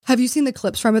Have you seen the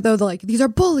clips from it though? These are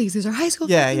bullies. These are high school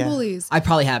bullies. I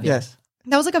probably have. Yes.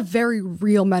 That was like a very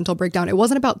real mental breakdown. It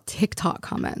wasn't about TikTok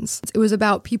comments. It was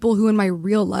about people who in my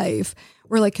real life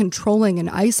were like controlling and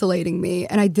isolating me,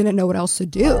 and I didn't know what else to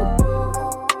do.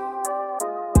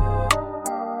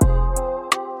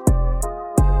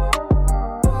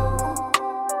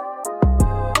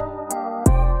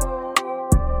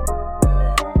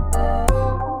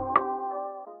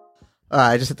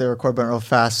 I just hit the record button real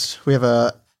fast. We have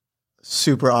a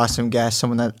super awesome guest,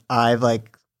 someone that I've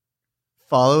like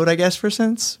followed, I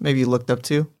guess, maybe looked up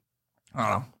to. I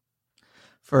don't know.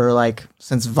 For like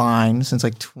since Vine, since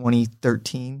like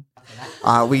 2013.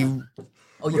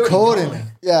 Recording.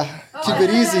 Yeah, keep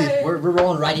it easy. We're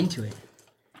rolling right into it.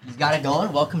 You got it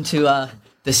going. Welcome to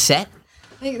the set.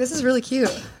 Hey, this is really cute.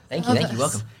 Thank you.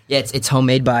 Welcome. Yeah, it's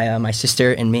homemade by my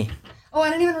sister and me. Oh, I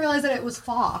didn't even realize that it was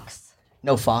Fox.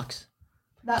 No Fox.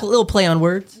 A little play on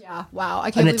words. Yeah, wow.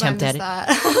 I can't believe I missed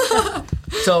that.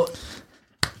 So,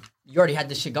 you already had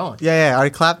this shit going. Yeah, I already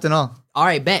clapped and all. All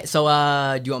right, bet. So,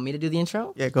 do you want me to do the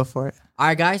intro? Yeah, go for it. All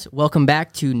right, guys. Welcome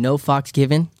back to No Fox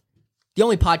Given, the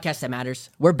only podcast that matters.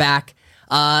 We're back.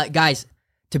 Guys,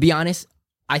 to be honest,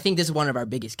 I think this is one of our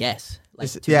biggest guests.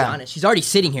 Be honest. She's already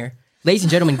sitting here. Ladies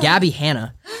and gentlemen, Gabbie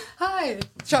Hanna. Hi.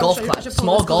 Golf clap.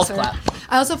 Small golf clap.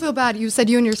 I also feel bad. You said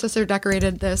you and your sister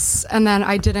decorated this, and then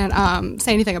I didn't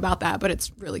say anything about that, but it's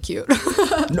really cute.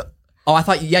 No. Oh, I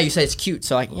thought you said it's cute,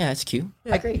 so it's cute.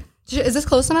 Yeah, great. Is this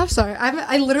close enough? Sorry.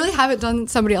 I literally haven't done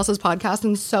somebody else's podcast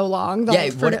in so long that I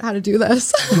forget how to do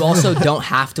this. You also don't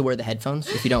have to wear the headphones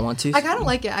if you don't want to. I kind of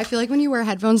like it. I feel like when you wear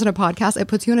headphones in a podcast, it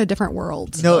puts you in a different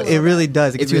world. No, it really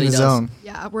does. It gets you in the zone.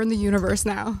 Yeah, we're in the universe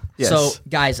now. Yes. So,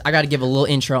 guys, I got to give a little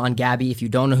intro on Gabbie. If you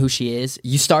don't know who she is,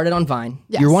 you started on Vine.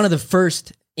 Yes. You're one of the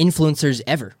first influencers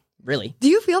ever. Really? Do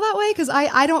you feel that way? Because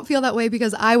I don't feel that way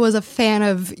because I was a fan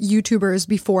of YouTubers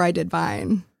before I did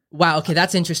Vine. Wow, okay,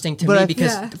 that's interesting to me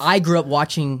because I grew up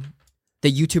watching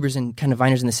the YouTubers and kind of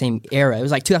Viners in the same era. It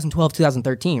was like 2012,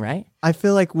 2013, right? I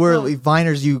feel like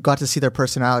Viners, you got to see their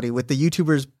personality. With the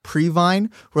YouTubers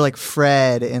pre-Vine, were like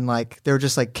Fred and like, they were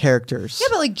just like characters. Yeah,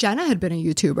 but like Jenna had been a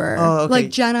YouTuber. Oh, okay. Like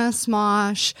Jenna,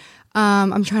 Smosh.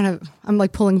 I'm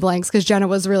like pulling blanks because Jenna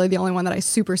was really the only one that I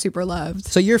super, super loved.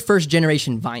 So you're first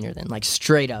generation Viner then, like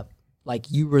straight up.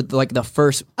 Like you were like the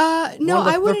first. No,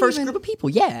 I wouldn't. The first group of people.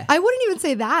 Yeah, I wouldn't even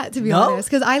say that, to be honest,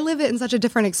 because I live it in such a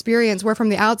different experience. Where from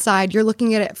the outside, you're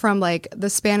looking at it from like the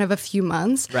span of a few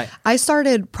months. Right. I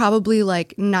started probably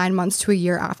like 9 months to a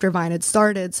year after Vine had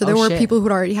started, so there were people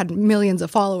who'd already had millions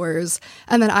of followers,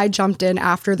 and then I jumped in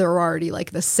after there were already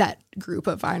like the set group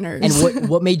of Viners. And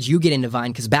what made you get into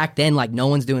Vine? Because back then, like no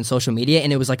one's doing social media,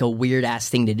 and it was like a weird ass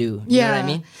thing to do. You know what I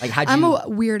mean? Like I'm a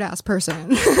weird ass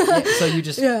person. So you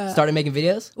just started making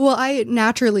videos? Well, I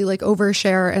naturally like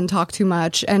overshare and talk too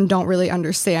much and don't really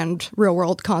understand real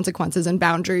world consequences and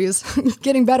boundaries.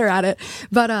 Getting better at it.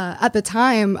 But at the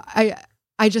time,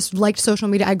 I just liked social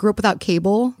media. I grew up without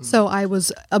cable, so I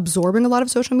was absorbing a lot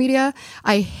of social media.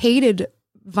 I hated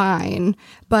Vine,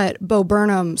 but Bo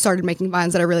Burnham started making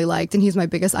Vines that I really liked, and he's my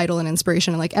biggest idol and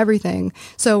inspiration and like everything.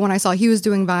 So when I saw he was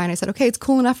doing Vine, I said, okay, it's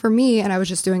cool enough for me, and I was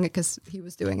just doing it because he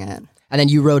was doing it. And then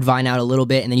you rode Vine out a little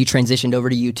bit, and then you transitioned over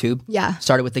to YouTube. Yeah.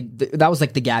 Started with that was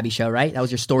like the Gabbie show, right? That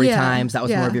was your story times. That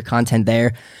was more of your content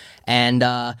there. And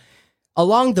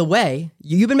along the way,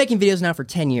 you've been making videos now for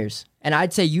 10 years. And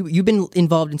I'd say you've been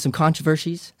involved in some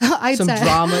controversies, some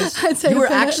dramas. You were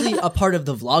actually a part of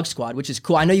the Vlog Squad, which is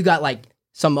cool. I know you got like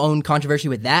some own controversy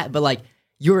with that, but like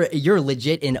you're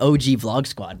legit an OG Vlog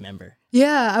Squad member.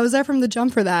 Yeah, I was there from the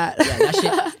jump for that.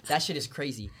 Yeah, that shit is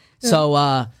crazy.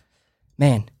 So,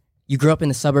 man, you grew up in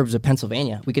the suburbs of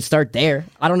Pennsylvania. We could start there.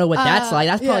 I don't know what that's like.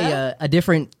 That's probably a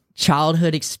different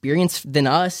childhood experience than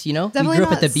us, you know? Definitely we grew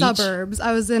not up at the beach. Suburbs.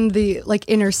 I was in the like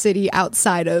inner city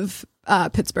outside of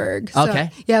Pittsburgh. So,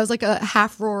 okay. Yeah, it was like a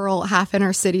half rural, half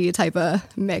inner city type of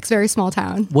mix. Very small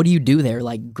town. What do you do there,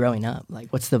 like growing up? Like,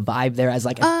 what's the vibe there as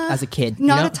like as a kid?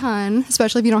 Not a ton,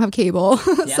 especially if you don't have cable.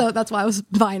 So that's why I was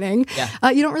vining. Yeah.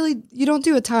 You don't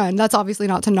do a ton. That's obviously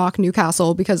not to knock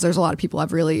Newcastle because there's a lot of people who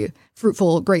have really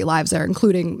fruitful, great lives there,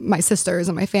 including my sisters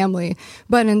and my family.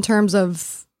 But in terms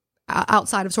of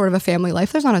outside of sort of a family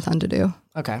life, there's not a ton to do.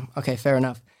 Okay, fair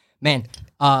enough. Man,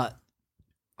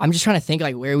 I'm just trying to think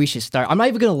like where we should start. I'm not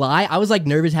even gonna lie. I was like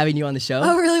nervous having you on the show.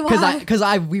 Oh, really? Why?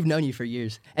 Because we've known you for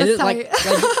years. And That's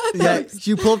like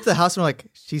you pull up to the house and we're like,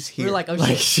 she's here. We're like, oh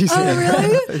shit. She's Oh, here.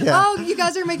 really? Yeah. Oh, you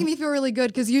guys are making me feel really good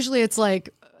because usually it's like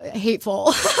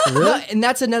hateful. Really? And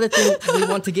that's another thing we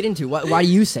want to get into. Why do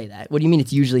you say that? What do you mean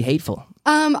it's usually hateful?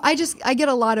 I get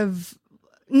a lot of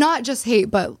not just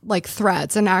hate, but like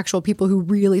threats and actual people who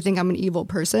really think I'm an evil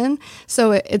person.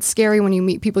 So it's scary when you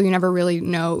meet people you never really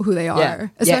know who they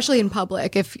are, especially in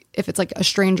public, if it's like a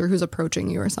stranger who's approaching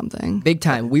you or something. Big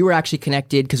time. We were actually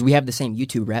connected because we have the same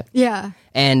YouTube rep. Yeah.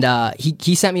 And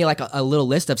he sent me like a little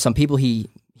list of some people he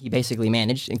basically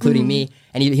managed, including me.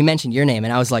 And he mentioned your name.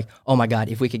 And I was like, oh my God,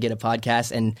 if we could get a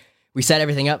podcast. And we set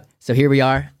everything up. So here we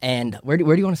are. And where do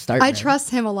you want to start? I trust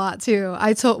him a lot too.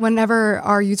 Whenever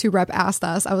our YouTube rep asked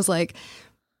us, I was like,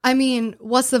 I mean,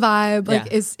 what's the vibe?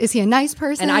 Like, is he a nice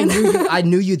person? And I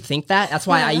knew you'd think that. That's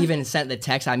why I even sent the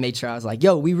text. I made sure I was like,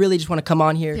 yo, we really just want to come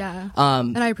on here. Yeah.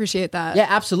 And I appreciate that. Yeah,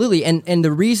 absolutely. And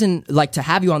the reason like to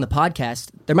have you on the podcast,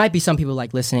 there might be some people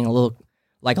like listening a little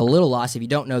lost if you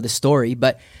don't know the story,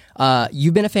 but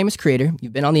you've been a famous creator.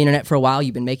 You've been on the internet for a while.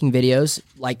 You've been making videos.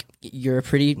 Like, you're a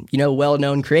pretty,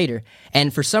 well-known creator.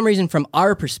 And for some reason, from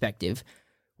our perspective,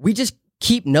 we just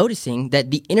keep noticing that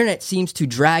the internet seems to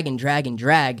drag and drag and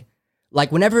drag.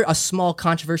 Like, whenever a small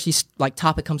controversy like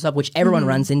topic comes up, which everyone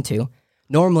runs into,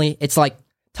 normally it's like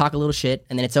talk a little shit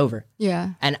and then it's over.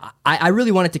 Yeah. And I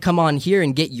really wanted to come on here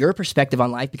and get your perspective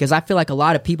on life, because I feel like a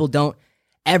lot of people don't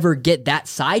ever get that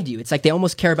side to you. It's like they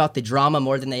almost care about the drama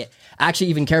more than they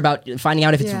actually even care about finding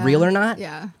out if it's real or not.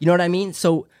 Yeah. You know what I mean?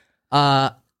 So,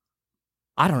 I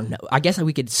don't know. I guess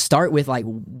we could start with like,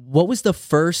 what was the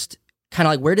first kind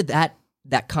of like, where did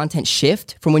that content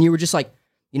shift from when you were just like,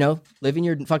 living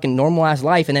your fucking normal ass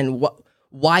life? And then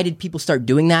why did people start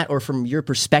doing that? Or from your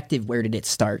perspective, where did it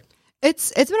start?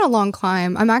 It's been a long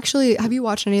climb. have you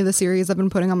watched any of the series I've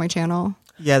been putting on my channel?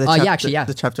 Yeah,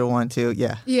 the chapter 1 too.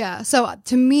 Yeah. Yeah. So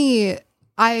to me,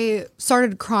 I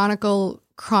started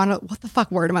what the fuck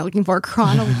word am I looking for?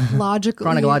 Chronological.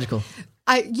 Chronological.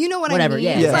 You know what Whatever, I mean?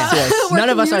 Yeah. Yes. None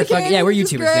of us are fucking. Yeah, we're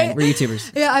YouTubers, man. We're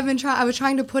YouTubers. Yeah, I was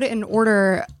trying to put it in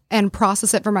order and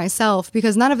process it for myself,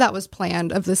 because none of that was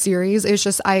planned of the series. It's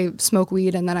just I smoke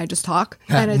weed and then I just talk,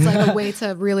 and it's like a way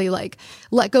to really like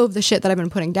let go of the shit that I've been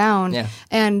putting down. Yeah.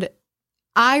 And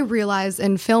I realized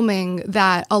in filming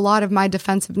that a lot of my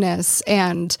defensiveness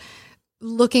and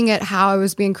looking at how I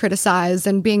was being criticized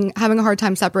and having a hard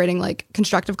time separating like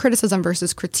constructive criticism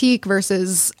versus critique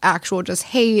versus actual just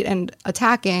hate and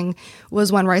attacking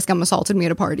was when Rice Gum assaulted me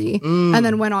at a party and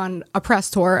then went on a press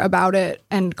tour about it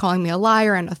and calling me a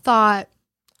liar and a thought,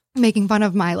 making fun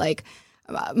of my like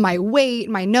my weight,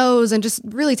 my nose, and just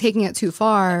really taking it too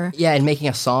far. Yeah, and making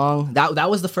a song. That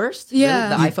was the first? Yeah.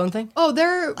 Really? The iPhone thing? Oh,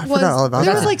 there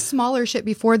was like smaller shit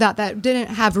before that didn't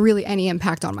have really any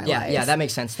impact on my life. Yeah, that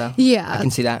makes sense though. Yeah. I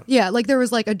can see that. Yeah, like there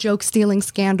was like a joke stealing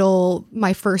scandal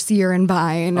my first year in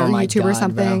Vine or YouTube or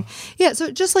something. Bro. Yeah,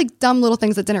 so just like dumb little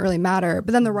things that didn't really matter.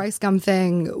 But then the Rice Gum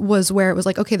thing was where it was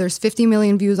like, okay, there's 50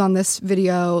 million views on this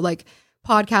video, like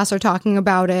podcasts are talking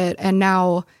about it, and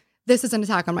now this is an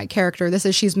attack on my character.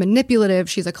 She's manipulative.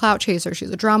 She's a clout chaser.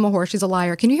 She's a drama whore. She's a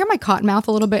liar. Can you hear my cotton mouth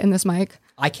a little bit in this mic?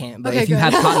 I can't, but if you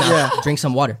have cotton mouth, drink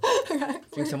some water.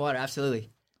 Drink some water. Absolutely.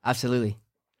 Absolutely.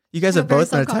 You guys have both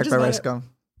been attacked by Rice Gum.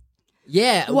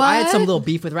 Yeah. Well, I had some little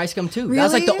beef with Rice Gum too. Really? That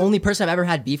was like the only person I've ever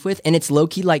had beef with, and it's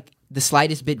low-key like the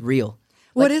slightest bit real.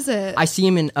 Like, what is it? I see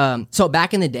him in, so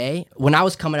back in the day, when I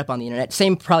was coming up on the internet,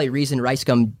 same probably reason Rice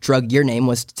Gum drugged your name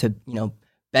was to,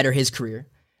 better his career.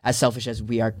 As selfish as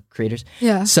we are creators.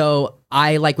 Yeah. So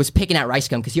I like was picking at Rice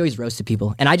Gum because he always roasted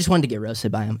people. And I just wanted to get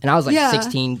roasted by him. And I was like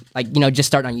 16, like, just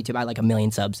starting on YouTube. I had like 1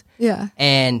 million subs. Yeah.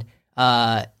 And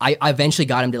I eventually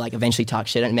got him to like eventually talk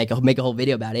shit and make a whole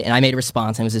video about it. And I made a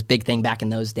response. And it was this big thing back in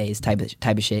those days type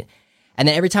of shit. And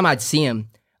then every time I'd see him,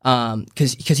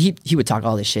 because he would talk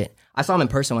all this shit. I saw him in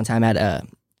person one time at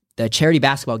the charity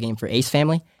basketball game for Ace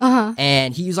Family. Uh-huh.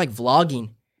 And he was like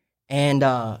vlogging. And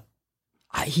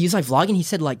he was like vlogging.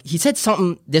 He said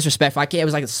something disrespectful. It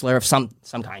was like a slur of some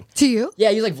kind. To you? Yeah,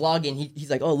 he was like vlogging.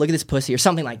 He's like, oh, look at this pussy or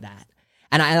something like that.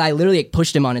 And I literally like,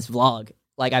 pushed him on his vlog.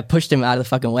 Like I pushed him out of the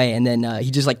fucking way, and then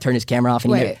he just like turned his camera off.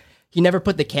 And he never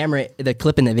put the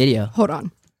clip in the video. Hold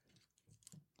on.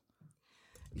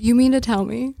 You mean to tell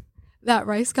me that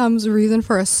Rice Gum's reason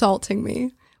for assaulting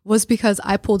me was because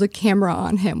I pulled a camera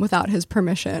on him without his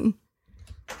permission?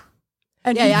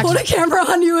 And he pulled a camera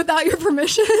on you without your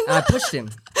permission? And I pushed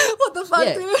him. What the fuck,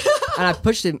 dude? And I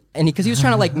pushed him, and because he was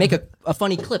trying to like make a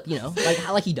funny clip,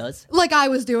 like he does, like I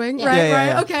was doing, right?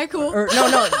 Yeah. Okay, cool. Or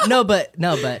no, but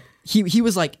he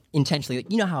was like intentionally,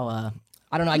 like, how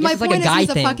I don't know. I guess it's like a guy he's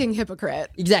thing. He's a fucking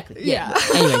hypocrite. Exactly. Yeah.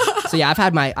 Anyway, so yeah, I've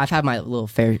had my little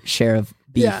fair share of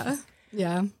beef.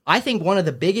 Yeah. I think one of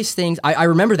the biggest things I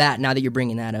remember that now that you're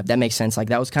bringing that up, that makes sense. Like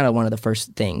that was kind of one of the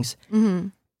first things. Mm-hmm.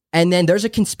 And then there's a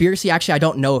conspiracy. Actually, I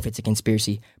don't know if it's a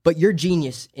conspiracy, but your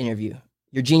Genius interview,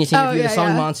 the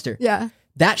song Monster. Yeah.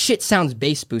 That shit sounds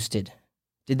bass boosted.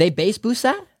 Did they bass boost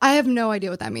that? I have no idea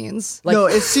what that means. No,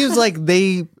 it seems like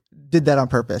they did that on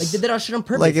purpose. Like, did that shit on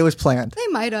purpose? Like it was planned. They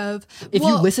might have. If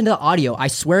you listen to the audio, I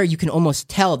swear you can almost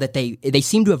tell that they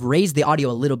seem to have raised the audio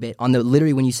a little bit on the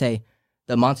literally when you say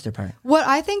the monster part. What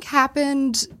I think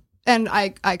happened, and I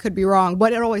could be wrong,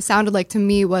 what it always sounded like to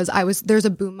me was there's a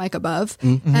boom mic above,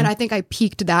 and I think I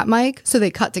peaked that mic, so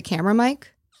they cut to camera mic.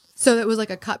 So it was like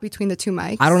a cut between the two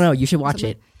mics. I don't know. You should watch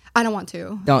it. I don't want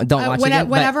to. Don't watch it again,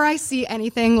 whenever I see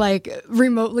anything like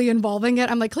remotely involving it,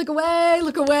 I'm like, click away,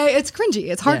 look away. It's cringy.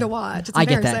 It's hard to watch. It's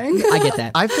embarrassing. I get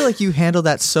that. I feel like you handled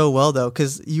that so well though,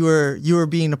 because you were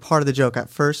being a part of the joke at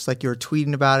first. Like you were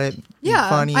tweeting about it. Yeah,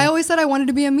 funny. I always said I wanted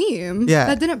to be a meme. Yeah,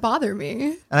 that didn't bother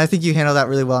me. And I think you handled that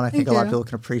really well. And I think Thank a lot you. of people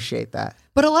can appreciate that.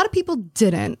 But a lot of people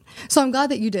didn't. So I'm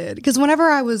glad that you did. Because whenever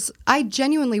I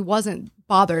genuinely wasn't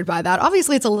bothered by that.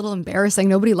 Obviously, it's a little embarrassing.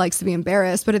 Nobody likes to be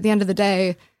embarrassed. But at the end of the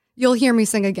day, you'll hear me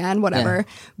sing again, whatever.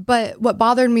 Yeah. But what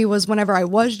bothered me was whenever I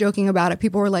was joking about it,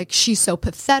 people were like, she's so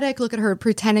pathetic. Look at her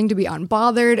pretending to be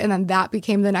unbothered. And then that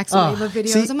became the next wave of videos.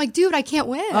 See, I'm like, dude, I can't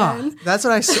win. That's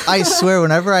what I swear,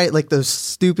 whenever I like those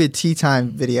stupid tea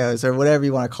time videos or whatever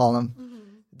you want to call them,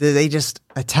 they just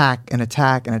attack and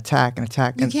attack and attack and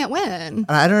attack. You can't win. And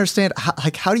I don't understand.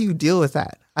 How do you deal with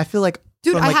that? I feel like,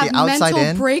 dude, from, like, I have the outside mental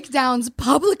in, breakdowns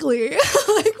publicly.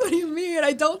 Like, what do you mean?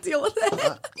 I don't deal with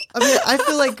it. I mean, I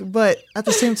feel like, but at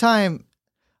the same time,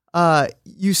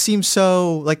 you seem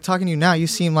so, like, talking to you now, you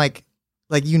seem like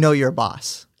you know you're a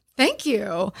boss. Thank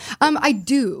you. I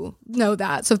do know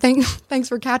that. So thanks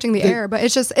for catching the air. But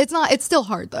it's still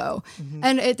hard though. Mm-hmm.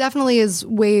 And it definitely is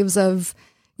waves of,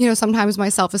 sometimes my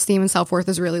self-esteem and self-worth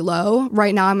is really low.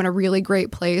 Right now I'm in a really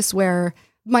great place where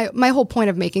my whole point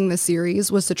of making this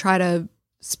series was to try to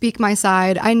speak my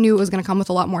side. I knew it was going to come with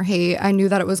a lot more hate. I knew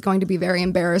that it was going to be very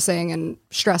embarrassing and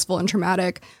stressful and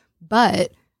traumatic,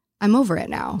 but I'm over it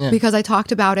now because I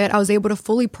talked about it. I was able to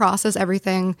fully process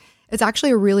everything. It's actually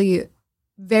a really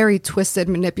very twisted,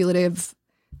 manipulative,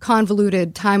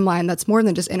 convoluted timeline that's more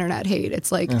than just internet hate.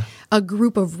 It's like a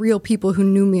group of real people who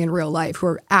knew me in real life who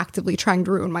are actively trying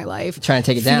to ruin my life. Trying to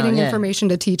take it down. Feeding information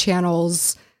to T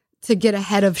channels to get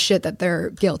ahead of shit that they're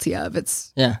guilty of.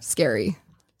 It's scary.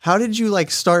 How did you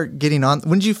start getting on?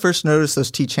 When did you first notice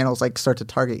those T channels start to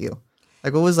target you?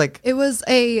 What was It was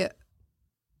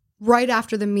right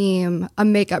after the meme, a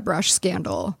makeup brush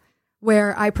scandal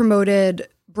where I promoted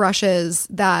brushes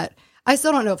that I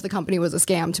still don't know if the company was a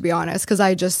scam, to be honest,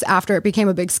 because after it became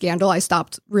a big scandal, I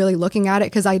stopped really looking at it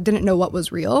because I didn't know what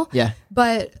was real. Yeah.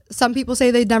 But some people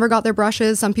say they never got their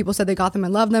brushes. Some people said they got them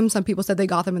and loved them. Some people said they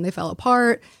got them and they fell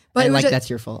apart. But and that's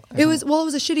your fault. It was a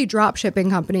shitty drop shipping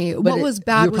company. But what was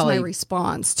bad was my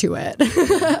response to it.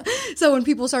 So when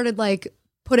people started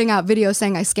putting out videos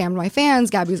saying I scammed my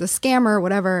fans, Gabbie's a scammer,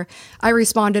 whatever, I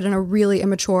responded in a really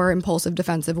immature, impulsive,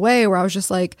 defensive way where I was just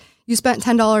like, you spent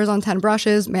 $10 on 10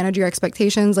 brushes, manage your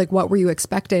expectations. What were you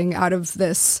expecting out of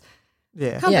this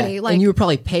company? Yeah. And you were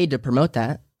probably paid to promote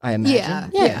that, I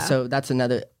imagine. Yeah. So that's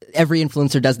another, every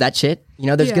influencer does that shit.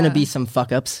 There's going to be some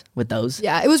fuck ups with those.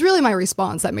 Yeah. It was really my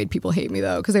response that made people hate me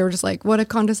though. Because they were just like, what a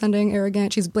condescending,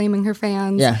 arrogant, she's blaming her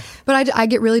fans. Yeah. But I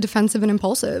get really defensive and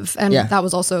impulsive. And that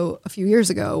was also a few years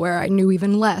ago where I knew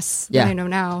even less than I know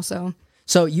now. So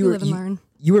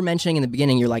you were mentioning in the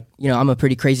beginning, you're like, I'm a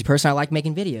pretty crazy person. I like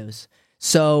making videos.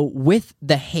 So with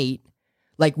the hate,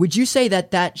 would you say that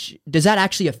does that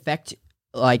actually affect,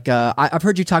 I've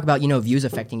heard you talk about, views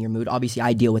affecting your mood. Obviously,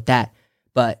 I deal with that.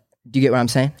 But do you get what I'm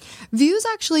saying? Views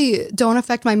actually don't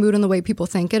affect my mood in the way people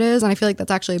think it is. And I feel like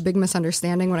that's actually a big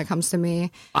misunderstanding when it comes to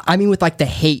me. I mean, with the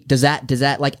hate, does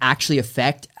that actually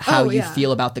affect how you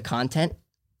feel about the content?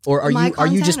 Or are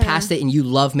you just past it and you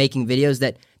love making videos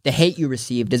that the hate you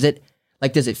receive, does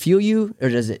it fuel you or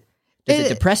does it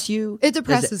depress you? It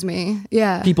depresses me.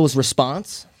 Yeah. People's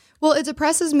response? Well, it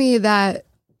depresses me that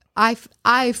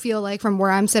I feel like from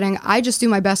where I'm sitting, I just do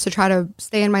my best to try to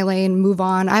stay in my lane, move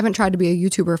on. I haven't tried to be a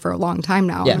YouTuber for a long time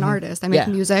now. I'm an artist. I make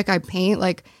music, I paint.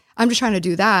 I'm just trying to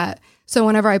do that. So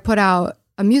whenever I put out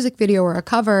a music video or a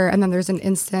cover and then there's an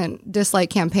instant dislike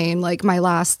campaign, like my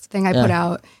last thing I put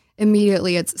out,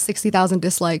 immediately it's 60,000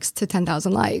 dislikes to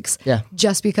 10,000 likes. Yeah.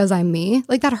 Just because I'm me.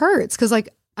 That hurts because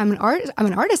I'm an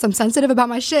artist. I'm sensitive about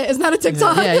my shit. It's not a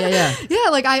TikTok. Yeah.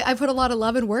 I put a lot of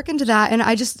love and work into that. And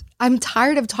I'm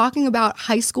tired of talking about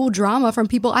high school drama from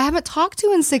people I haven't talked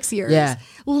to in 6 years. Yeah.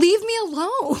 Leave me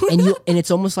alone. and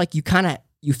it's almost like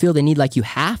you feel the need, you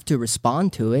have to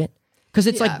respond to it. Cause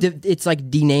it's it's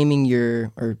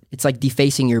denaming it's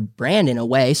defacing your brand in a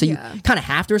way. So you kind of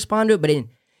have to respond to it. But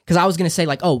cause I was going to say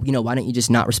why don't you just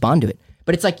not respond to it?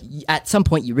 But it's at some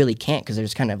point you really can't because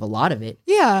there's kind of a lot of it.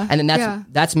 Yeah. And then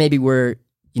that's maybe where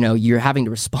you're having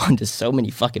to respond to so many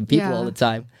fucking people all the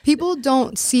time. People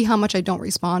don't see how much I don't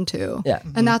respond to. Yeah.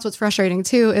 And that's what's frustrating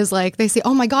too, is like they say,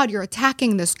 oh my God, you're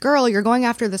attacking this girl. You're going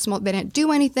after this. They didn't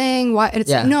do anything. Why? And it's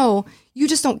no, you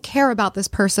just don't care about this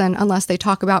person unless they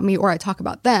talk about me or I talk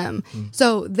about them.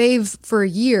 So they've for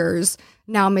years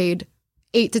now made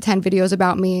 8 to 10 videos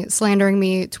about me, slandering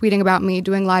me, tweeting about me,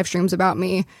 doing live streams about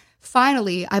me.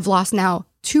 Finally, I've lost now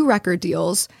 2 record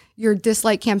deals. You're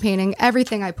dislike campaigning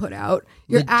everything I put out.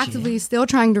 You're actively still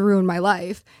trying to ruin my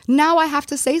life. Now I have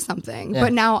to say something,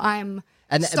 but now I'm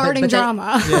starting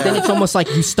drama. Then it's almost like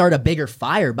you start a bigger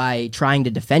fire by trying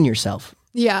to defend yourself.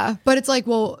 Yeah, but it's like,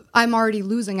 well, I'm already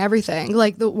losing everything.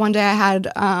 Like the one day I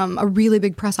had a really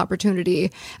big press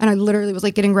opportunity, and I literally was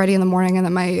like getting ready in the morning, and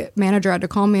then my manager had to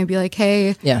call me and be like,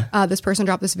 "Hey, this person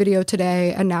dropped this video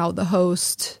today, and now the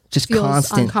host just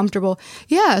feels uncomfortable."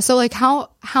 Yeah, so like how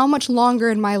much longer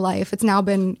in my life? It's now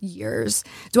been years.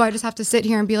 Do I just have to sit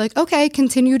here and be like, okay,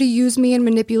 continue to use me and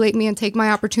manipulate me and take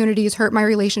my opportunities, hurt my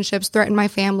relationships, threaten my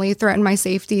family, threaten my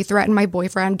safety, threaten my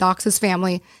boyfriend, dox his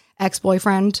family,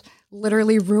 ex-boyfriend,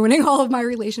 literally ruining all of my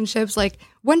relationships? Like,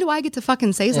 when do I get to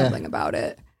fucking say something about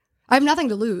it? I have nothing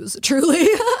to lose, truly.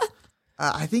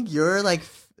 I think your like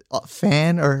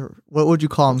fan, or what would you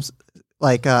call them?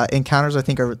 Like encounters, I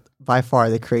think are by far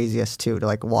the craziest too to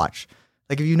like watch.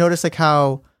 Like if you notice like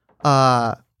how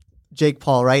Jake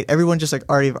Paul, right? Everyone just like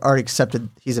already accepted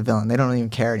he's a villain. They don't even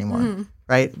care anymore,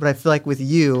 right? But I feel like with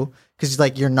you, because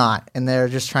like you're not, and they're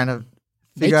just trying to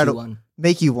figure out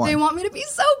make you one. They want me to be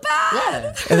so bad.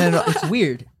 Yeah, and then it's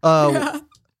weird.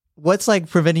 What's like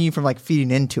preventing you from like feeding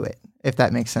into it, if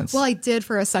that makes sense? Well, I did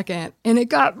for a second, and it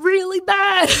got really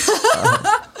bad.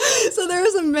 So there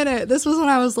was a minute. This was when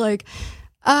I was like,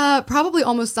 probably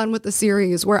almost done with the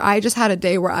series, where I just had a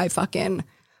day where I fucking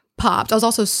popped. I was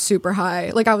also super high.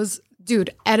 Like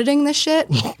editing this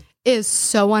shit is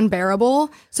so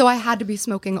unbearable. So I had to be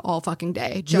smoking all fucking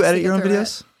day. You edit your own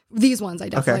videos? These ones I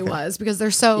definitely was, because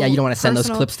they're so you don't want to send those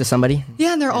clips to somebody.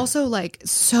 Yeah, and they're also like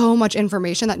so much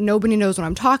information that nobody knows what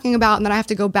I'm talking about, and then I have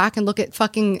to go back and look at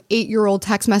fucking 8-year-old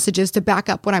text messages to back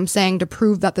up what I'm saying to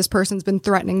prove that this person's been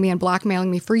threatening me and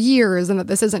blackmailing me for years, and that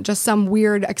this isn't just some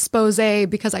weird expose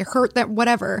because I hurt them,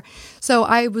 whatever. So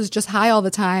I was just high all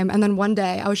the time, and then one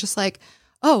day I was just like,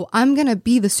 oh, I'm gonna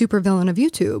be the supervillain of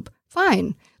YouTube.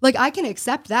 Fine, like I can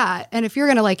accept that, and if you're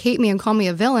gonna like hate me and call me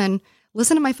a villain,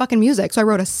 listen to my fucking music. So I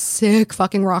wrote a sick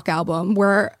fucking rock album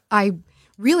where I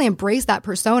really embraced that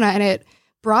persona, and it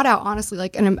brought out honestly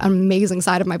like an amazing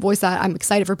side of my voice that I'm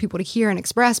excited for people to hear and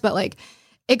express. But like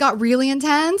it got really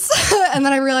intense. And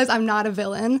then I realized I'm not a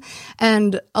villain.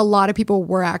 And a lot of people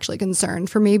were actually concerned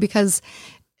for me, because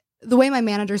the way my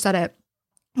manager said it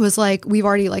was like, we've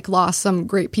already like lost some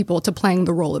great people to playing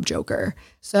the role of Joker.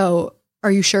 So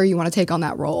are you sure you want to take on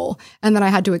that role? And then I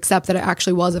had to accept that it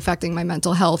actually was affecting my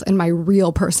mental health and my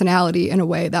real personality in a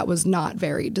way that was not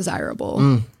very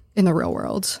desirable in the real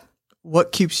world.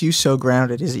 What keeps you so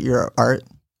grounded? Is it your art?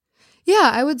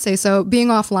 Yeah, I would say so. Being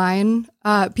offline,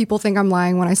 people think I'm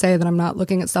lying when I say that I'm not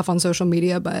looking at stuff on social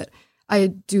media, but I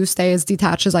do stay as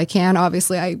detached as I can.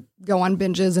 Obviously, I go on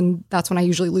binges, and that's when I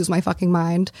usually lose my fucking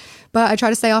mind. But I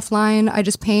try to stay offline. I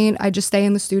just paint. I just stay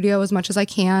in the studio as much as I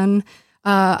can.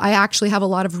 I actually have a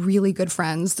lot of really good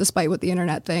friends, despite what the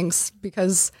internet thinks,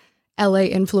 because LA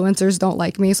influencers don't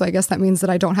like me. So I guess that means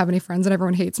that I don't have any friends and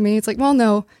everyone hates me. It's like, well,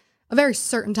 no, a very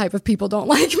certain type of people don't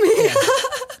like me.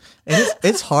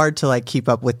 It's hard to like keep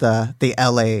up with the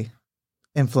LA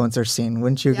influencer scene.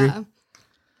 Wouldn't you agree?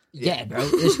 Yeah, bro.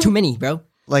 There's too many, bro.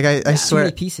 Like I swear, too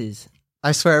many pieces.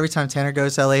 I swear every time Tanner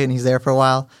goes to LA and he's there for a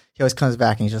while, he always comes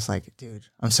back and he's just like, dude,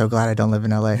 I'm so glad I don't live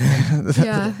in LA.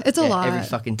 Yeah, it's a lot. Every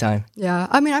fucking time. Yeah.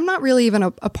 I mean, I'm not really even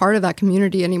a part of that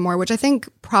community anymore, which I think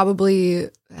probably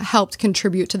helped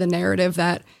contribute to the narrative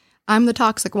that I'm the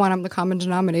toxic one, I'm the common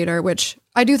denominator, which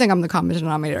I do think I'm the common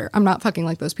denominator. I'm not fucking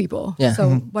like those people. Yeah. So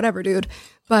whatever, dude.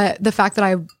 But the fact that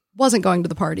I wasn't going to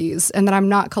the parties and that I'm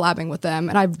not collabing with them,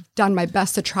 and I've done my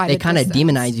best to try they kind of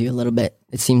demonize you a little bit,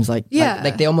 it seems like. Yeah.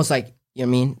 Like they almost like, you know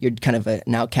what I mean? You're kind of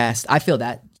an outcast. I feel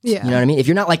that. Yeah. You know what I mean? If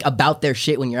you're not like about their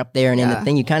shit when you're up there and in the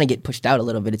thing, you kind of get pushed out a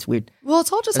little bit. It's weird. Well,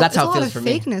 it's all just it's a lot of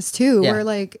fakeness too, where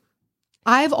like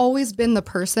I've always been the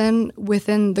person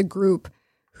within the group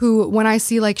who, when I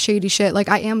see like shady shit, like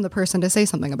I am the person to say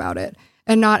something about it.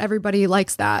 And not everybody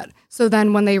likes that. So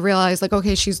then when they realize like,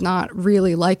 okay, she's not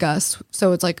really like us.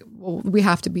 So it's like, well, we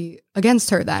have to be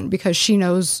against her then, because she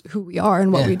knows who we are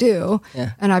and what we do.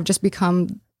 Yeah. And I've just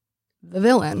become the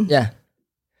villain. Yeah.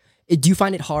 Do you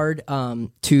find it hard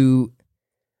to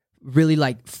really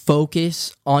like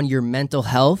focus on your mental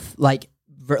health, like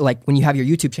like when you have your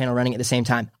YouTube channel running at the same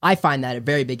time. I find that a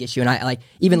very big issue. And I like,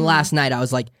 even last night I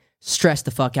was like stressed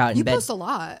the fuck out in bed. You post a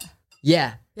lot.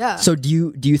 Yeah. Yeah. So do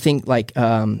you think like,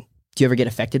 do you ever get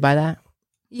affected by that?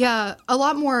 Yeah, a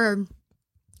lot more.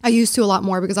 I used to a lot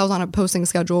more because I was on a posting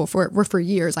schedule for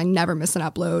years. I never missed an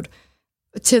upload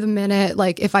to the minute.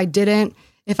 Like if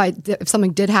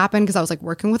something did happen, because I was like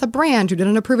working with a brand who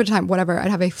didn't approve at a time, whatever,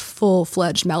 I'd have a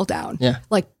full-fledged meltdown. Yeah.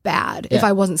 Like bad if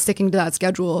I wasn't sticking to that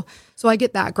schedule. So I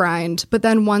get that grind. But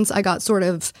then once I got sort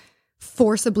of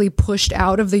forcibly pushed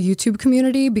out of the YouTube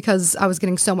community because I was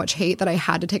getting so much hate that I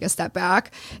had to take a step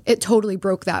back, it totally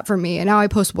broke that for me. And now I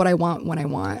post what I want when I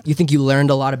want. You think you learned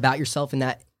a lot about yourself in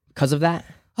that because of that?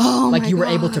 Oh, like my you were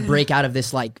God. able to break out of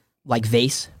this like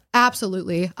vase?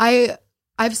 Absolutely.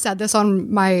 I've said this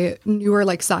on my newer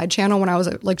like side channel when I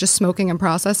was like just smoking and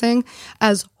processing.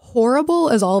 As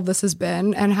horrible as all of this has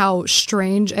been and how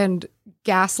strange and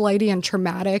gaslighty and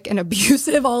traumatic and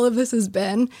abusive all of this has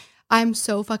been, I'm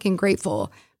so fucking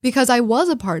grateful because I was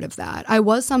a part of that. I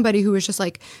was somebody who was just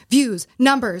like, views,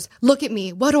 numbers, look at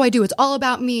me. What do I do? It's all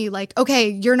about me. Like, okay,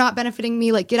 you're not benefiting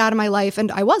me. Like, get out of my life.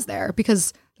 And I was there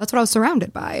because that's what I was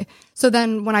surrounded by. So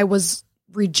then when I was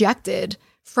rejected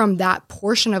from that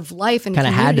portion of life and kinda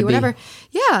community, had to whatever. be.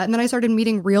 Yeah. And then I started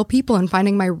meeting real people and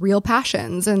finding my real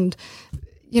passions. And,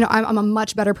 you know, I'm a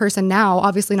much better person now.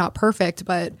 Obviously not perfect,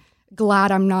 but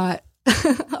glad I'm not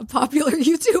a popular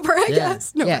YouTuber, I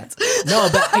guess. No, yeah. No,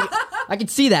 but I can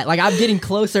see that. Like I'm getting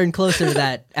closer and closer to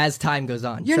that as time goes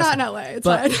on. You're not in LA. It's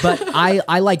fine. But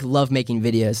I like love making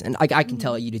videos, and I can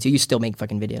tell you do too. You still make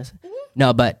fucking videos.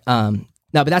 No, but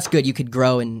that's good. You could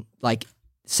grow and like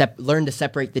learn to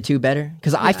separate the two better,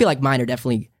 because I feel like mine are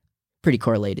definitely pretty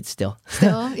correlated still.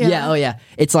 Still? Yeah. Yeah. Oh yeah.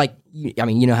 It's like, I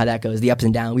mean, you know how that goes. The ups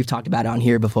and downs. We've talked about it on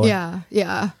here before. Yeah.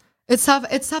 Yeah. It's tough.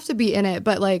 It's tough to be in it,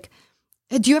 but like,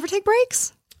 do you ever take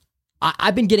breaks?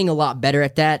 I've been getting a lot better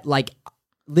at that. Like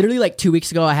literally like 2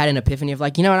 weeks ago, I had an epiphany of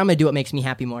like, you know what, I'm going to do what makes me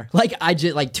happy more. Like I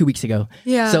just like 2 weeks ago.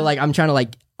 Yeah. So like, I'm trying to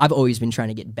like, I've always been trying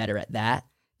to get better at that.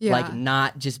 Yeah. Like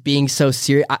not just being so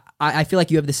serious. I feel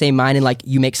like you have the same mind, and like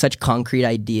you make such concrete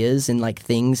ideas and like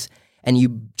things, and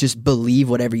you just believe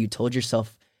whatever you told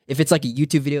yourself. If it's like a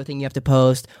YouTube video thing you have to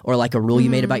post, or like a rule you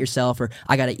made about yourself, or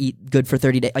I got to eat good for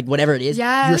 30 days, like whatever it is,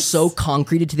 you're so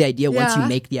concreted to the idea once you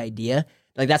make the idea.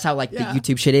 Like that's how like the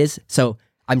YouTube shit is. So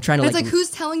I'm trying to it's like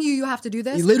who's telling you have to do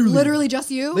this? Literally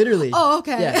just you? Literally. Oh,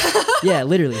 okay. Yeah, yeah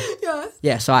literally. Yeah.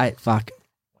 Yeah, so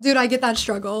Dude, I get that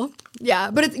struggle. Yeah,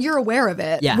 but you're aware of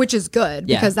it, Yeah. which is good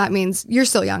because that means you're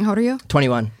still young. How old are you?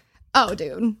 21. Oh,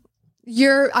 dude.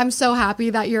 I'm so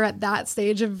happy that you're at that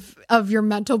stage of your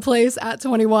mental place at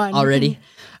 21. Already?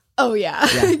 Oh, yeah.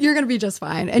 You're going to be just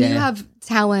fine. And you have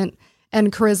talent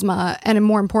and charisma, and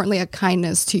more importantly, a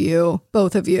kindness to you,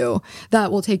 both of you,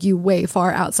 that will take you way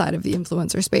far outside of the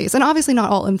influencer space. And obviously not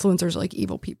all influencers are like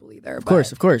evil people either. Of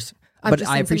course. But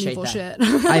I appreciate appreciate that.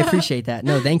 Shit. I appreciate that.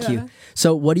 No, thank you.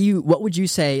 So what would you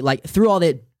say, like through all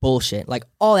that bullshit, like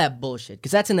all that bullshit,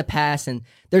 because that's in the past, and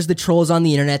there's the trolls on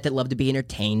the internet that love to be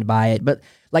entertained by it. But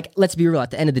like, let's be real,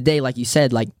 at the end of the day, like you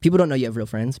said, like people don't know you have real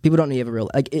friends. People don't know you have a real,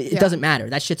 like it doesn't matter.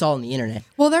 That shit's all on the internet.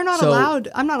 Well, they're not allowed.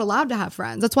 I'm not allowed to have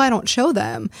friends. That's why I don't show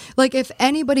them. Like if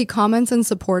anybody comments in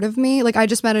support of me, like I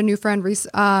just met a new friend who's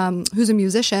a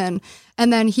musician,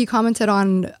 and then he commented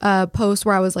on a post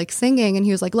where I was like singing, and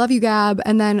he was like, "Love you, Gab."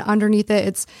 And then underneath it,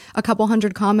 it's a couple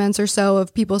hundred comments or so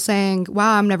of people saying,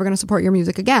 "Wow, I'm never going to support your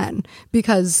music again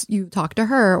because you talked to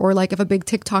her." Or like if a big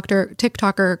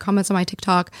TikToker comments on my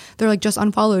TikTok, they're like, "Just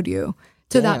unfollowed you."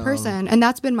 To that person. And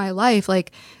that's been my life.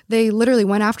 Like they literally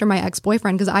went after my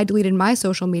ex-boyfriend because I deleted my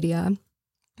social media.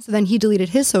 So then he deleted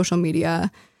his social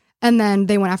media, and then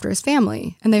they went after his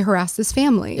family and they harassed his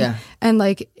family. Yeah. And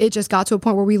like it just got to a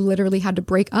point where we literally had to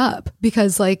break up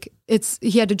because like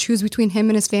he had to choose between him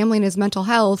and his family and his mental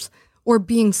health, or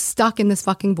being stuck in this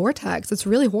fucking vortex. It's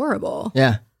really horrible.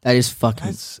 Yeah, that is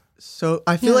fucking. So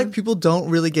I feel like people don't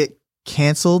really get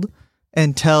canceled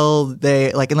until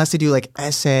they like, unless they do like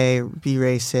essay, be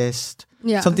racist,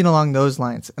 something along those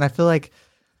lines. And I feel like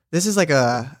this is like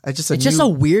it's just a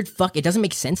weird fuck. It doesn't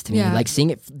make sense to me. Like seeing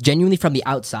it genuinely from the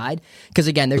outside. Because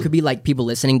again, there could be like people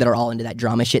listening that are all into that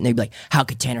drama shit, and they'd be like, "How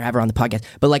could Tanner have her on the podcast?"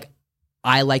 But like,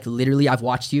 I like literally, I've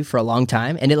watched you for a long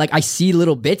time, and it like I see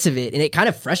little bits of it, and it kind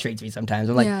of frustrates me sometimes.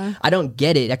 I'm like, I don't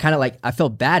get it. I kind of like, I feel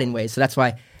bad in ways. So that's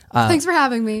why. Thanks for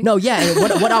having me. No, yeah.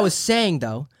 And what I was saying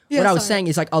though. What I was saying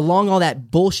is like along all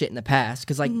that bullshit in the past,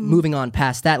 because like moving on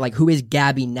past that, like who is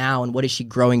Gabbie now and what is she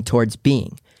growing towards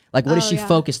being? Like what is she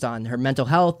focused on? Her mental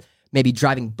health, maybe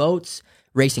driving boats,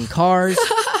 racing cars,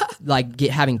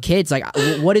 having kids, like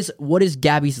what is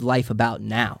Gabbie's life about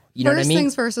now? You know what I mean? First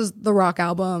things first is the rock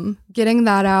album, getting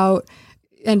that out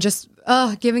and just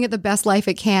giving it the best life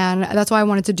it can. That's why I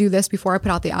wanted to do this before I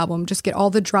put out the album. Just get all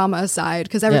the drama aside,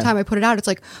 because every time I put it out, it's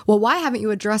like, well, why haven't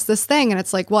you addressed this thing? And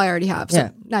it's like, well, I already have.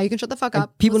 So now you can shut the fuck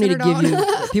up. People need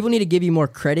to give you more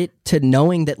credit to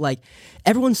knowing that like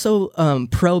everyone's so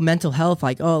pro mental health,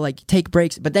 like like take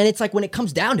breaks, but then it's like when it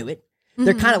comes down to it,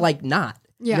 they're kind of like not.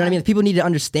 You know what I mean? People need to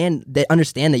understand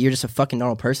that you're just a fucking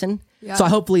normal person. Yeah. So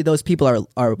hopefully those people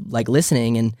are like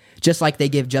listening, and just like they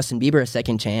give Justin Bieber a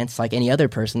second chance, like any other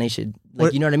person, they should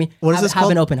you know what I mean? What is this called?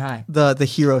 Have an open eye. The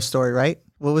hero story, right?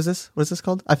 What was this? What is this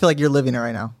called? I feel like you're living it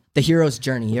right now. The hero's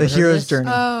journey. The hero's journey.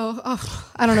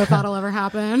 Oh, I don't know if that'll ever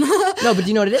happen. No, but do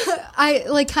you know what it is? I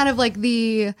like kind of like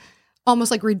the almost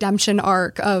like redemption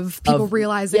arc of people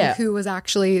realizing who was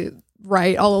actually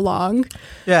right all along.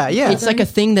 Yeah. It's like a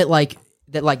thing that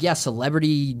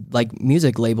celebrity like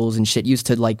music labels and shit used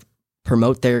to like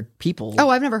promote their people. Oh,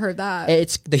 I've never heard that.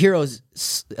 It's the hero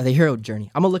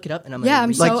journey. I'm gonna look it up and I'm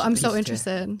gonna I'm so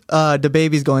interested. The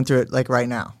baby's going through it like right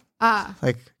now.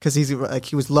 Like because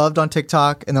he was loved on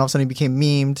TikTok, and then all of a sudden he became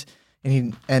memed,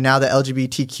 and now the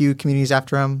LGBTQ community is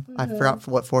after him. I forgot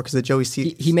for what for, because the Joey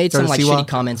C. He made some like shitty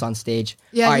comments on stage.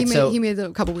 Yeah, he made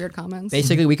a couple weird comments.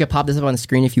 Basically, we could pop this up on the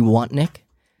screen if you want, Nick.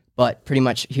 But pretty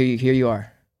much here you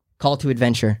are. Call to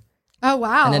adventure. Oh,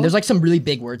 wow. And then there's like some really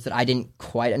big words that I didn't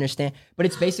quite understand. But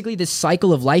it's basically this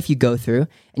cycle of life you go through,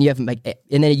 and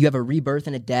then you have a rebirth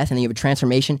and a death, and then you have a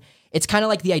transformation. It's kind of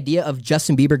like the idea of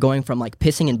Justin Bieber going from like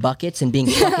pissing in buckets and being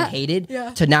fucking hated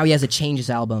to now he has a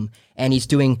Changes album, and he's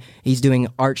doing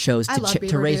art shows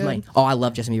to raise money. Oh, I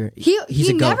love Justin Bieber.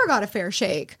 He never got a fair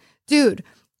shake. Dude,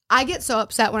 I get so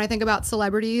upset when I think about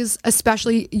celebrities,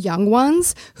 especially young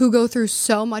ones, who go through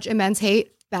so much immense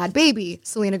hate. Bad Baby,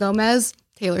 Selena Gomez,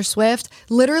 Taylor Swift,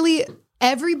 literally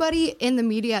everybody in the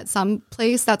media at some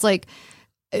place that's like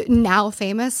now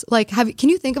famous. Like, can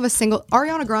you think of a single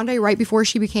Ariana Grande right before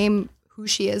she became who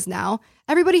she is now?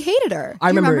 Everybody hated her. I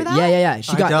remember that? Yeah.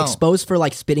 She got exposed for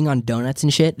like spitting on donuts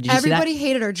and shit. Did you Everybody see that?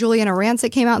 hated her. Juliana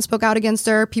Rancic came out and spoke out against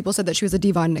her. People said that she was a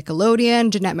diva on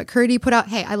Nickelodeon. Jeanette McCurdy put out,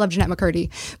 hey, I love Jeanette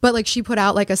McCurdy, but like she put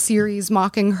out like a series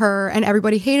mocking her, and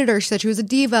everybody hated her. She said she was a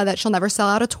diva, that she'll never sell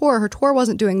out a tour. Her tour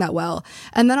wasn't doing that well.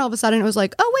 And then all of a sudden it was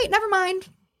like, oh wait, never mind.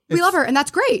 We love her. And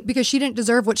that's great, because she didn't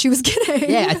deserve what she was getting.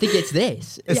 Yeah, I think it's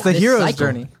this. It's the hero's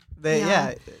journey.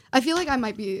 I feel like I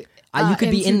might be... you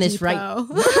could be in this right.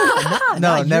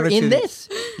 No, never in this.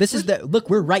 This is look.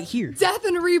 We're right here. Death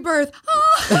and rebirth.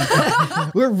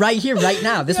 We're right here, right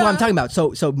now. This is what I'm talking about.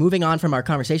 So moving on from our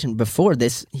conversation before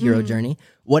this hero journey,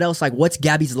 what else? Like, what's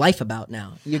Gabbie's life about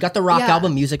now? You got the rock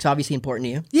album. Music's obviously important to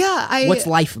you. Yeah. What's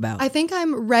life about? I think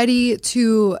I'm ready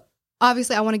to.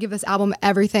 Obviously, I want to give this album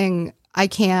everything I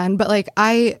can, but like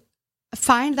I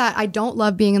find that I don't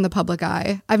love being in the public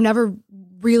eye. I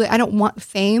don't want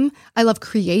fame. I love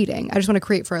creating. I just want to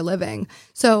create for a living.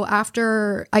 So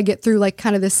after I get through like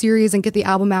kind of this series and get the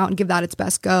album out and give that its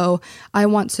best go, I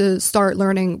want to start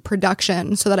learning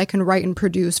production so that I can write and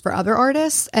produce for other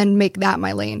artists and make that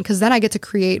my lane. Because then I get to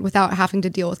create without having to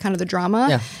deal with kind of the drama.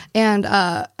 Yeah. And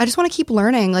I just want to keep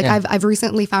learning. Like I've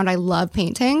recently found I love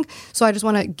painting. So I just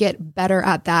want to get better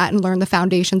at that and learn the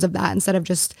foundations of that instead of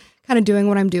just kind of doing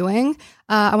what I'm doing.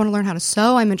 I want to learn how to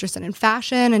sew. I'm interested in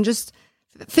fashion and just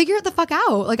figure it the fuck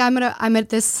out. Like I'm at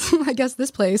this, I guess this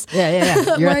place.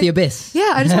 Yeah. You're at the abyss.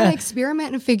 Yeah. I just want to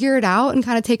experiment and figure it out and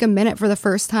kind of take a minute for the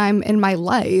first time in my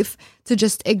life to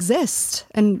just exist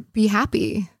and be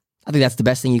happy. I think that's the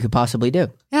best thing you could possibly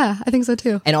do. Yeah, I think so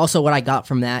too. And also what I got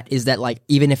from that is that like,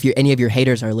 even if any of your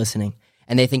haters are listening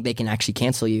and they think they can actually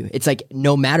cancel you, it's like,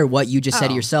 no matter what you just said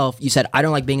to yourself, you said, I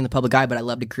don't like being in the public eye, but I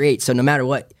love to create. So no matter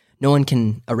what, no one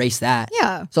can erase that.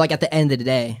 Yeah. So like at the end of the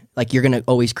day, like you're going to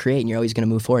always create and you're always going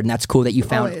to move forward. And that's cool that you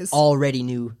found already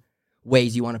new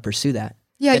ways you want to pursue that.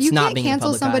 Yeah, you can't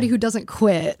cancel somebody who doesn't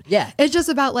quit. Yeah. It's just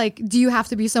about like, do you have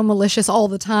to be so malicious all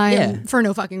the time for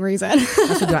no fucking reason?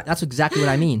 That's exactly what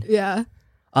I mean. Yeah.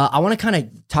 I want to kind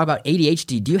of talk about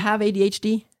ADHD. Do you have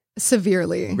ADHD?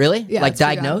 Severely. Really? Yeah. Like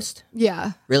diagnosed?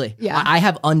 Yeah. Really? Yeah. I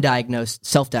have undiagnosed,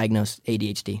 self-diagnosed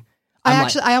ADHD.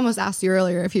 I almost asked you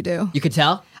earlier if you do. You could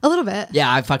tell? A little bit. Yeah,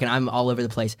 I'm all over the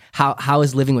place. How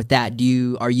is living with that?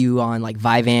 Are you on like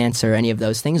Vyvanse or any of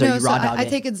those things? Or are you raw dog? I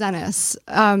take Adzenys.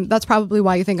 That's probably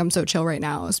why you think I'm so chill right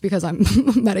now, is because I'm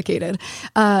medicated.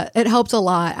 It helped a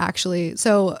lot, actually.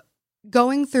 So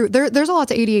going through there's a lot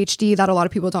to ADHD that a lot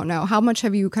of people don't know. How much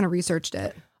have you kind of researched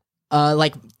it?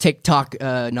 Like TikTok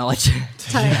knowledge.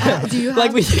 Do you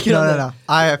have No.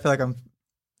 I feel like I'm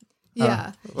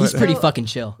Yeah. He's pretty fucking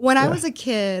chill. When I was a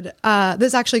kid, this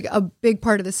is actually a big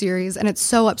part of the series, and it's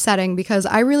so upsetting because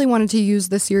I really wanted to use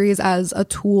the series as a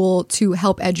tool to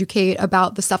help educate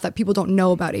about the stuff that people don't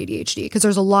know about ADHD, because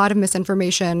there's a lot of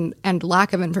misinformation and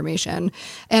lack of information.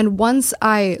 And once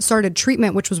I started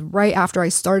treatment, which was right after I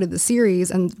started the series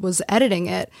and was editing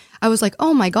it, I was like,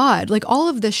 oh my God, like all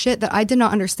of this shit that I did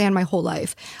not understand my whole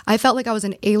life. I felt like I was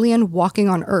an alien walking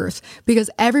on Earth because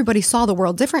everybody saw the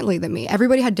world differently than me.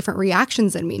 Everybody had different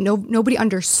reactions than me. Nobody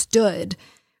understood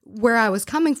where I was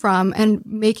coming from and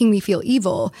making me feel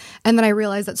evil. And then I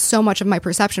realized that so much of my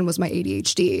perception was my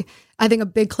ADHD. I think a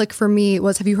big click for me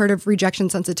was, have you heard of rejection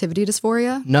sensitivity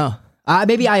dysphoria? No.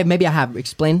 Maybe I have.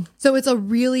 Explain. So it's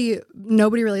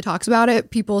nobody really talks about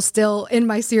it. People still, in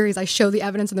my series, I show the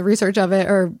evidence and the research of it,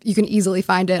 or you can easily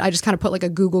find it. I just kind of put like a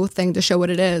Google thing to show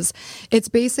what it is. It's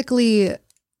basically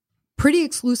pretty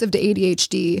exclusive to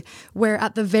ADHD, where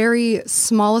at the very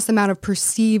smallest amount of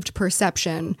perceived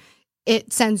perception,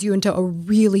 it sends you into a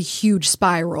really huge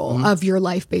spiral of your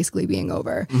life basically being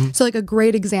over. So like a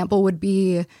great example would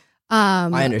be,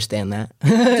 I understand that.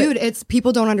 dude, it's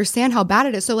people don't understand how bad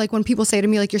it is. So like when people say to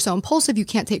me, like, you're so impulsive, you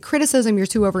can't take criticism, you're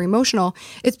too over emotional.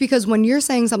 It's because when you're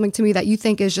saying something to me that you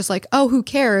think is just like, oh, who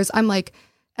cares? I'm like,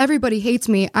 everybody hates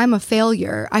me. I'm a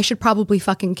failure. I should probably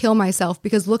fucking kill myself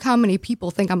because look how many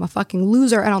people think I'm a fucking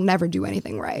loser and I'll never do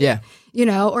anything right. Yeah. You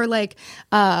know, or like,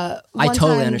 I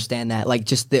totally understand that. Like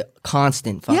just the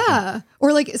constant fucking. Yeah.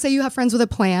 Or like, say you have friends with a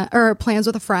plan or plans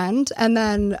with a friend, and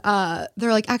then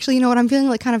they're like, actually, you know what? I'm feeling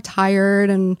like kind of tired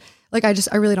and like,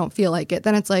 I really don't feel like it.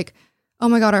 Then it's like, oh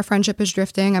my God, our friendship is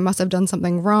drifting. I must have done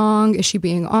something wrong. Is she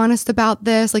being honest about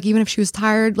this? Like, even if she was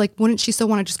tired, like, wouldn't she still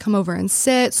want to just come over and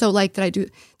sit? So like,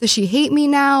 does she hate me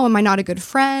now? Am I not a good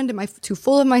friend? Am I too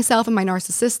full of myself? Am I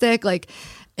narcissistic? Like,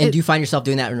 and do you find yourself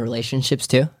doing that in relationships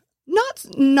too?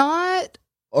 Not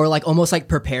or like almost like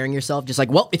preparing yourself, just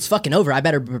like, well, it's fucking over. I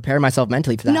better prepare myself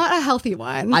mentally for that. Not a healthy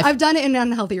one. I've done it in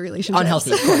unhealthy relationships.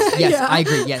 Unhealthy, of course. Yes, Yeah. I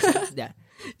agree. Yes, yeah.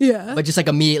 Yeah. But just like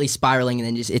immediately spiraling, and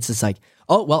then it's just like,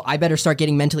 oh, well, I better start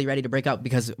getting mentally ready to break up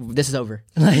because this is over.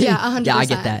 Like, yeah, 100%. Yeah, I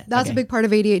get that. That's a big part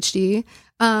of ADHD.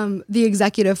 The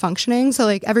executive functioning. So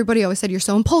like everybody always said, you're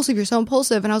so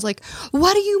impulsive. And I was like,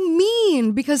 what do you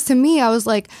mean? Because to me, I was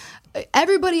like,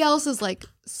 everybody else is like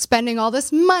spending all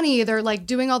this money. They're like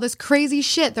doing all this crazy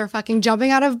shit. They're fucking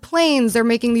jumping out of planes. They're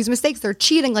making these mistakes. They're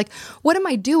cheating. Like, what am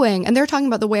I doing? And they're talking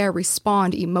about the way I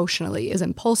respond emotionally is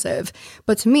impulsive.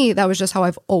 But to me, that was just how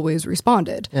I've always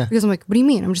responded. Yeah. Because I'm like, what do you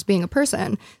mean? I'm just being a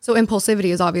person. So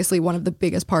impulsivity is obviously one of the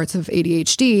biggest parts of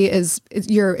ADHD is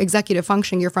your executive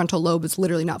functioning. Your frontal lobe is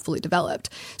literally not fully developed.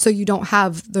 So you don't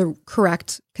have the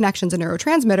correct connections and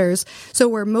neurotransmitters. So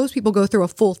where most people go through a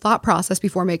full thought process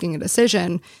before making a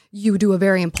decision, you do a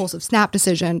very impulsive snap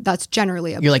decision. That's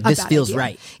generally you're like, this feels idea.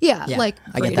 right. Yeah, like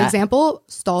great example,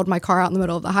 stalled my car out in the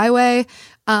middle of the highway.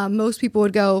 Most people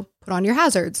would go, put on your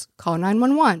hazards, call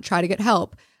 911, try to get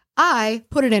help. I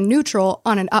put it in neutral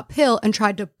on an uphill and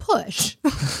tried to push.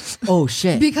 Oh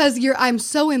shit. Because I'm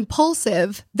so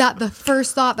impulsive that the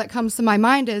first thought that comes to my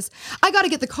mind is, I got to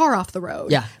get the car off the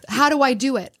road. Yeah. How do I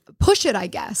do it? Push it, I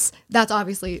guess. That's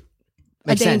obviously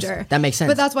makes a danger. Sense. That makes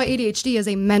sense. But that's why ADHD is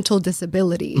a mental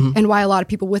disability and why a lot of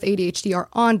people with ADHD are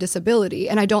on disability.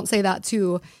 And I don't say that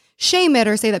to shame it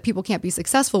or say that people can't be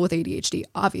successful with ADHD.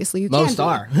 Obviously, you can. Most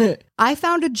are. I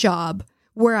found a job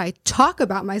where I talk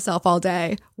about myself all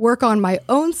day, work on my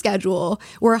own schedule,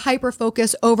 where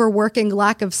hyper-focus, overworking,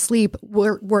 lack of sleep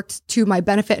worked to my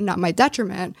benefit and not my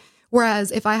detriment.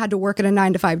 Whereas if I had to work at a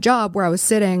 9-to-5 job where I was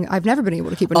sitting, I've never been able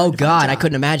to keep a 9-to-5 Oh God, job. I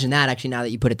couldn't imagine that actually now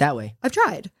that you put it that way. I've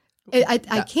tried.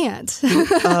 I can't.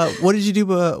 What did you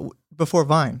do before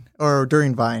Vine or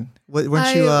during Vine?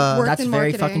 Weren't you? worked That's in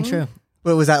very marketing. fucking true.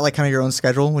 But was that like kind of your own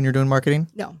schedule when you're doing marketing?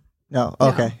 No. No.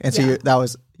 Okay. And so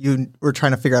you were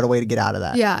trying to figure out a way to get out of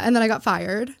that. Yeah, and then I got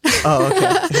fired. Oh,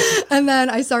 okay. And then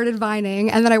I started Vining,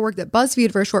 and then I worked at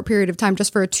BuzzFeed for a short period of time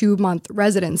just for a 2-month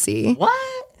residency.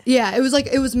 What? Yeah, it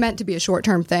was meant to be a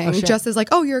short-term thing, just as like,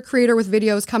 oh, you're a creator with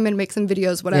videos, come in, make some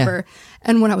videos, whatever. Yeah.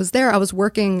 And when I was there, I was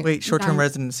working. Wait, short-term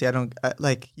residency? I don't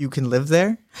like. You can live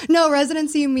there? No,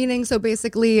 residency meaning so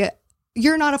basically,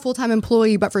 you're not a full-time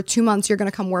employee, but for 2 months, you're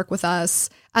going to come work with us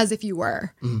as if you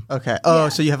were. Okay. Oh,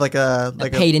 so you have like a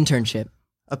paid internship.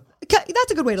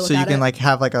 That's a good way to look at it. So you can like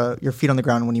have like your feet on the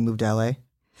ground when you move to LA?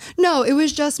 No, it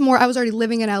was just more, I was already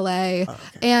living in LA,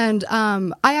 and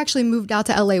I actually moved out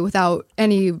to LA without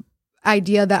any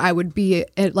idea that I would be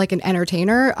like an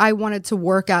entertainer. I wanted to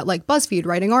work at like BuzzFeed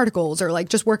writing articles or like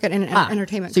just work at an entertainment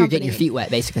company. So you're getting your feet wet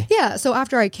basically. Yeah. So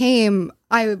after I came,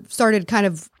 I started kind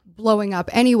of blowing up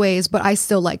anyways, but I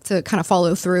still like to kind of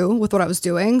follow through with what I was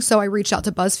doing. So I reached out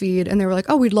to BuzzFeed and they were like,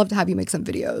 oh, we'd love to have you make some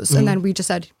videos. And then we just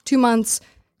said 2 months,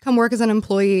 come work as an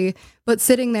employee. But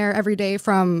sitting there every day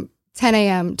from 10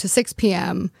 a.m. to 6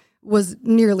 p.m. was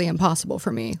nearly impossible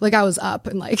for me. Like I was up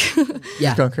and like,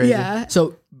 yeah, going crazy. Yeah.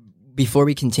 So before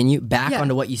we continue, back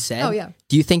onto what you said. Oh, yeah.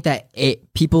 Do you think that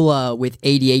people with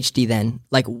ADHD then,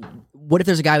 like, what if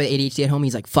there's a guy with ADHD at home?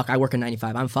 He's like, fuck, I work a 9 to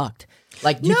 5. I'm fucked.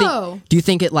 Like, do you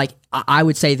think it, like, I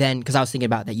would say then, because I was thinking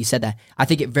about that, you said that, I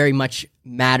think it very much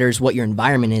matters what your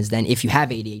environment is then if you have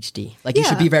ADHD. Like, you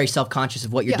should be very self-conscious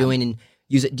of what you're doing and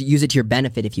use it to your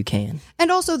benefit if you can.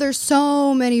 And also, there's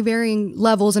so many varying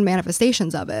levels and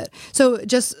manifestations of it. So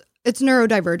it's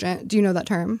neurodivergent. Do you know that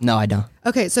term? No, I don't.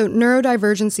 Okay, so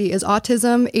neurodivergency is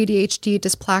autism, ADHD,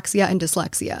 dyspraxia, and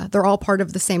dyslexia. They're all part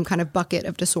of the same kind of bucket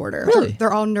of disorder. Really?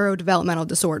 They're all neurodevelopmental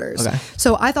disorders. Okay.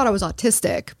 So I thought I was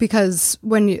autistic because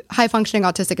high functioning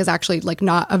autistic is actually like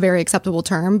not a very acceptable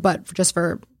term, but just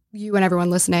for you and everyone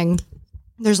listening,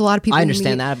 there's a lot of people. I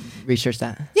understand that. I've researched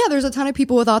that. Yeah, there's a ton of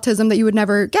people with autism that you would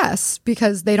never guess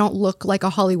because they don't look like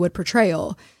a Hollywood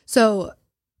portrayal. So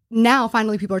now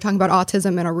finally people are talking about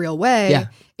autism in a real way. Yeah.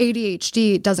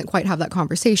 ADHD doesn't quite have that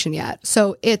conversation yet.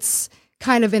 So it's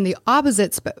kind of in the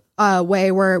opposite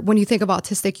way where when you think of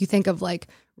autistic, you think of like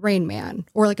Rain Man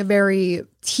or like a very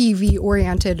TV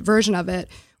oriented version of it.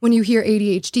 When you hear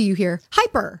ADHD, you hear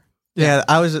hyper. Yeah,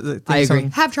 I agree.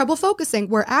 Have trouble focusing,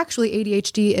 where actually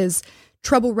ADHD is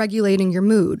trouble regulating your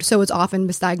mood. So it's often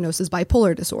misdiagnosed as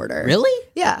bipolar disorder. Really?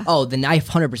 Yeah. Oh, then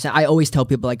 100%. I always tell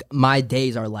people, like, my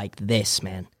days are like this,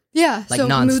 man. Yeah, like so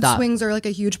nonstop. Mood swings are like a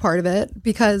huge part of it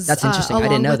because that's interesting. I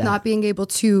didn't know that. Not being able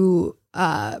to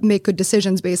make good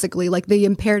decisions, basically, like the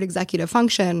impaired executive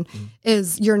function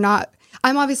is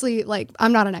I'm obviously like,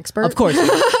 I'm not an expert. Of course.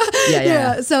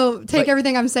 Yeah. So take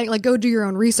everything I'm saying, like go do your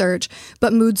own research,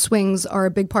 but mood swings are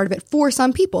a big part of it for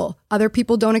some people. Other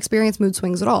people don't experience mood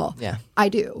swings at all. Yeah. I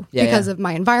do because of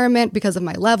my environment, because of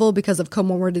my level, because of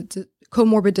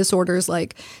comorbid disorders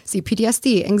like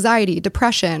PTSD, anxiety,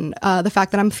 depression, the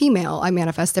fact that I'm female, I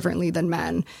manifest differently than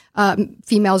men.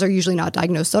 Females are usually not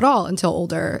diagnosed at all until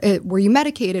older. Were you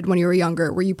medicated when you were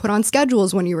younger? Were you put on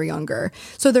schedules when you were younger?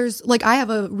 So there's like, I have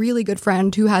a really good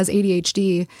friend who has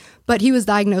ADHD, but he was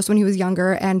diagnosed when he was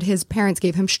younger and his parents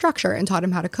gave him structure and taught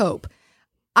him how to cope.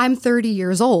 I'm 30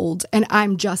 years old and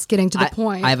I'm just getting to the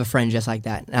point. I have a friend just like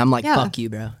that. And I'm like, fuck you,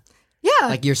 bro. Yeah.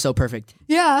 Like, you're so perfect.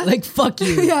 Yeah. Like, fuck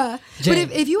you. Yeah. But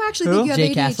if you actually think you have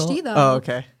Jay ADHD, Castle? though. Oh,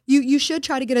 okay. You should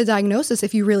try to get a diagnosis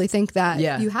if you really think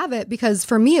that you have it, because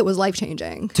for me, it was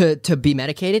life-changing. To be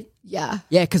medicated? Yeah.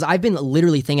 Yeah, because I've been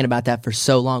literally thinking about that for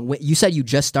so long. You said you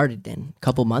just started then, a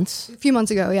couple months? A few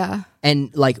months ago, yeah.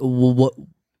 And, like,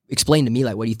 explain to me,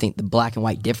 like, what do you think the black and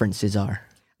white differences are?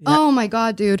 Yeah. Oh my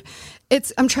God, dude.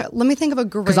 Let me think of a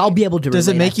great. Because I'll be able to relate. Does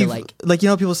it make you, like, you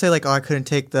know, people say, like, oh, I couldn't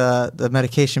take the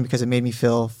medication because it made me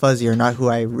feel fuzzy or not who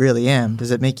I really am. Does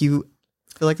it make you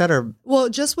feel like that? Or well,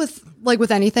 just with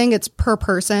anything, it's per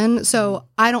person. So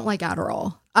I don't like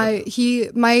Adderall.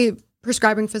 My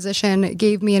prescribing physician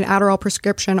gave me an Adderall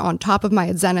prescription on top of my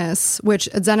Adzenys, which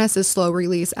Adzenys is slow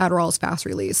release, Adderall is fast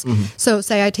release. Mm-hmm. So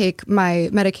say I take my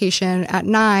medication at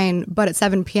 9, but at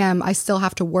 7 p.m. I still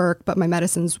have to work, but my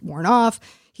medicine's worn off.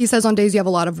 He says on days you have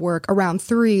a lot of work, around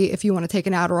 3 if you want to take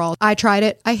an Adderall. I tried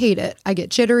it. I hate it. I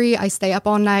get jittery. I stay up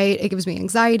all night. It gives me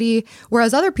anxiety.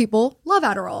 Whereas other people love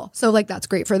Adderall. So like that's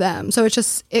great for them. So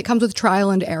it comes with trial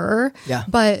and error. Yeah.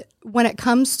 But when it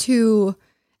comes to,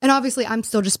 and obviously I'm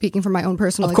still just speaking from my own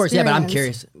personal experience. Of course, yeah, but I'm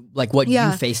curious, like what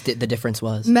you faced the difference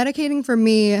was. Medicating for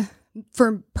me,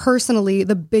 for personally,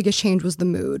 the biggest change was the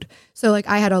mood. So like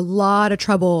I had a lot of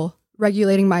trouble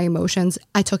regulating my emotions.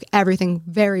 I took everything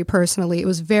very personally. It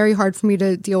was very hard for me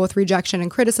to deal with rejection and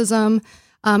criticism.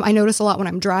 I notice a lot when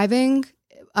I'm driving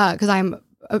because I'm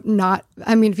not,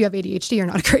 I mean, if you have ADHD, you're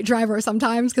not a great driver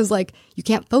sometimes because like you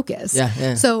can't focus.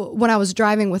 Yeah. So when I was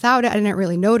driving without it, I didn't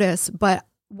really notice. But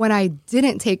when I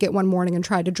didn't take it one morning and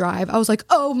tried to drive, I was like,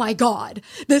 oh my God,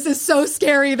 this is so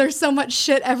scary. There's so much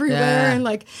shit everywhere and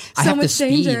like so much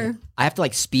danger. I have to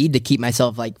like speed to keep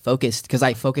myself like focused because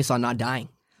I focus on not dying.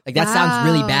 Like that sounds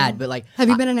really bad, but like, have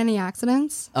you been in any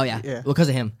accidents? Oh yeah. Well, because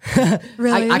of him.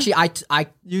 Really? I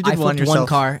flipped one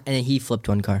car and then he flipped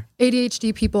one car.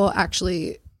 ADHD people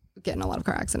actually get in a lot of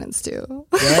car accidents too.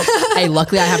 Hey,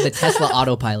 luckily I have the Tesla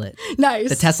autopilot. Nice.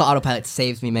 The Tesla autopilot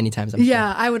saves me many times. I'm sure.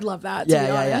 I would love that. To be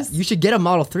honest. You should get a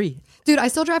Model 3. Dude, I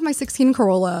still drive my 16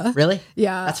 Corolla. Really?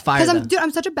 Yeah. That's fire. Because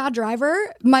I'm such a bad driver.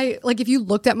 If you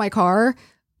looked at my car,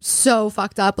 so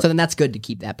fucked up. So then that's good to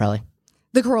keep that probably.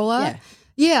 The Corolla? Yeah.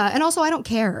 Yeah, and also I don't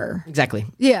care. Exactly.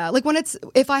 Yeah, like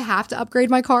if I have to upgrade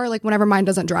my car, like whenever mine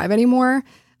doesn't drive anymore,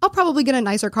 I'll probably get a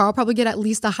nicer car. I'll probably get at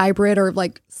least a hybrid or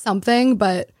like something,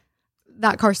 but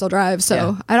that car still drives.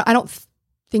 So I don't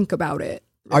think about it.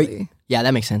 Really. Yeah,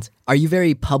 that makes sense. Are you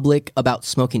very public about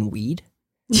smoking weed?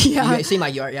 Yeah. You seem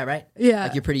like you are. Yeah, right? Yeah.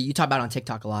 Like you talk about it on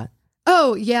TikTok a lot.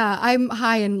 Oh, yeah. I'm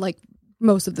high in like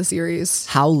most of the series.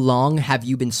 How long have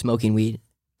you been smoking weed?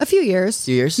 A few years.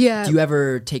 2 years? Yeah. Do you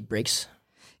ever take breaks?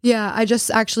 Yeah, I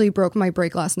just actually broke my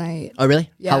break last night. Oh, really?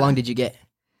 Yeah. How long did you get?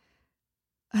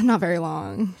 Not very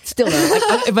long. Still,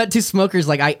 though, but to smokers,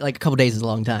 like a couple days is a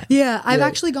long time. Yeah, I've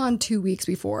actually gone 2 weeks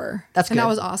before. That's good. And that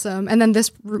was awesome. And then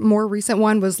this more recent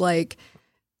one was like,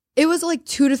 it was like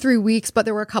 2 to 3 weeks, but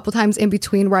there were a couple times in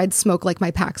between where I'd smoke like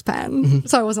my Pax pen. Mm-hmm.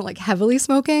 So I wasn't like heavily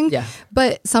smoking. Yeah.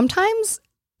 But sometimes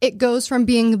it goes from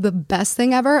being the best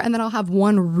thing ever, and then I'll have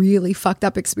one really fucked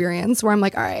up experience where I'm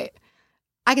like, all right,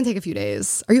 I can take a few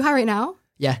days. Are you high right now?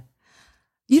 Yeah.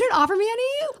 You didn't offer me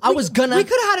any? I was gonna. We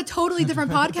could have had a totally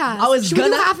different podcast. Should we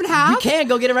gonna. do half and half? We can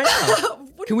go get it right now.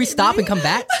 Can we stop and come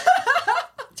back?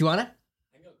 Do you wanna?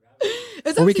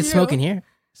 Or we can smoke in here.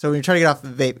 So when you try to get off the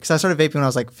vape, because I started vaping when I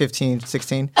was like 15,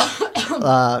 16,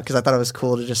 because I thought it was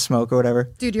cool to just smoke or whatever.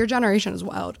 Dude, your generation is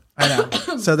wild. I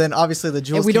know. So then obviously the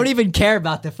Jules. And we don't even care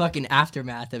about the fucking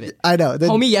aftermath of it. I know.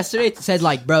 Homie yesterday said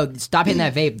like, bro, stop hitting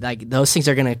that vape. Like those things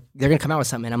they're gonna come out with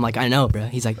something. And I'm like, I know, bro.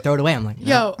 He's like, throw it away. I'm like, no,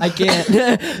 Yo, I can't.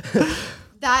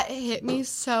 That hit me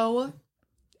so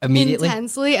Immediately.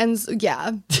 intensely, and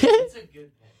yeah.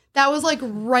 That was like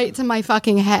right to my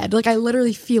fucking head. Like I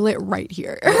literally feel it right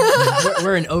here.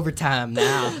 We're in overtime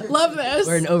now. Love this.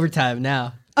 We're in overtime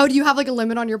now. Oh, do you have like a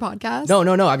limit on your podcast? No.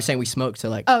 I'm just saying we smoke, so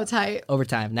like. Oh, tight.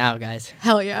 Overtime now, guys.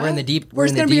 Hell yeah. We're in the deep. We're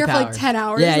just gonna be here for like 10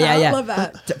 hours. Yeah. Love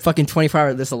that. Fucking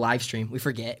 24-hour. This is a live stream. We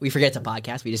forget it's a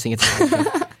podcast. We just think it's a live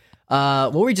stream.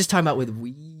 What were we just talking about with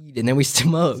weed, and then we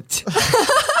smoked.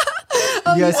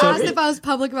 Oh, you asked if I was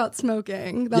public about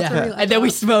smoking. That's what we left and then off. we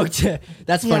smoked.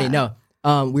 That's funny. Yeah.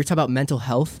 No, we were talking about mental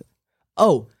health.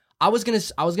 Oh, I was gonna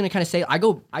kind of say I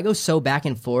go so back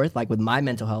and forth like with my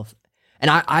mental health, and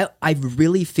I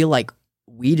really feel like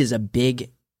weed is a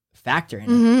big factor in it.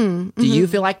 Mm-hmm, do you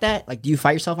feel like that? Like, do you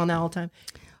fight yourself on that all the time?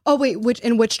 Oh wait,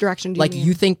 in which direction do you like mean?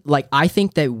 you think like I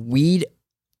think that weed,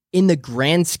 in the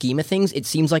grand scheme of things, it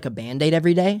seems like a Band-Aid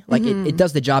every day. Like it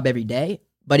does the job every day.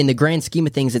 But in the grand scheme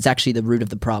of things, it's actually the root of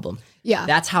the problem. Yeah.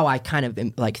 That's how I kind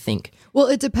of like think. Well,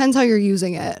 it depends how you're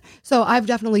using it. So I've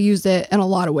definitely used it in a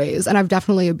lot of ways, and I've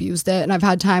definitely abused it. And I've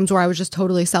had times where I was just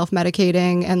totally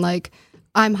self-medicating and like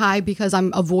I'm high because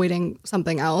I'm avoiding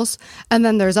something else. And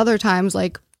then there's other times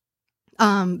like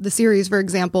the series, for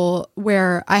example,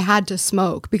 where I had to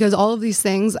smoke because all of these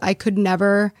things I could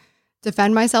never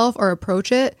defend myself or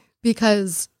approach it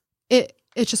because it's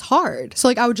just hard. So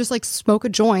like I would just like smoke a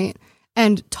joint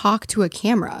and talk to a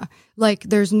camera. Like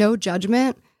there's no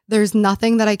judgment. There's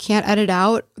nothing that I can't edit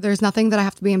out. There's nothing that I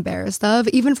have to be embarrassed of.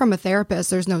 Even from a therapist,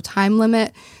 there's no time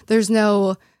limit. There's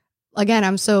no, again,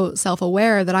 I'm so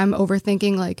self-aware that I'm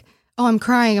overthinking like, oh, I'm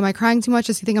crying. Am I crying too much?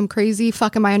 Does he think I'm crazy?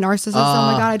 Fuck, am I a narcissist?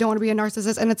 Oh my God, I don't want to be a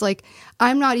narcissist. And it's like,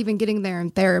 I'm not even getting there in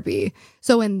therapy.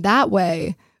 So in that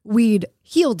way, weed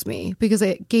healed me because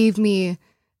it gave me,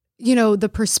 the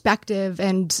perspective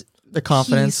and the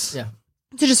confidence. Yeah.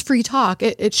 To just free talk.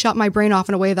 It shut my brain off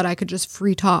in a way that I could just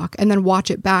free talk and then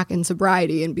watch it back in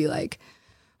sobriety and be like,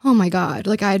 oh my God,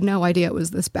 like I had no idea it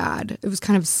was this bad. It was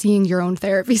kind of seeing your own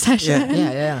therapy session.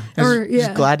 Yeah.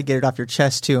 Just glad to get it off your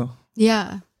chest too.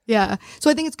 Yeah. So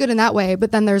I think it's good in that way.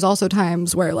 But then there's also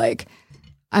times where like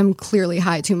I'm clearly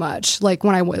high too much. Like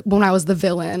when I was the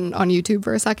villain on YouTube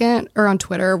for a second, or on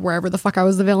Twitter, wherever the fuck I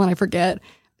was the villain, I forget.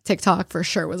 TikTok for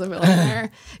sure was a villain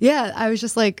there. Yeah, I was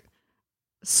just like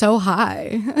so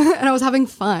high and I was having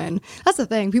fun. That's the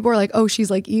thing. People are like, oh,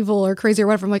 she's like evil or crazy or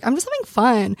whatever. I'm like, I'm just having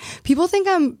fun. People think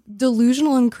I'm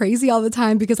delusional and crazy all the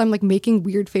time because I'm like making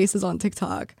weird faces on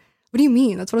TikTok. What do you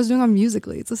mean? That's what I was doing on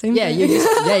Musical.ly. It's the same thing.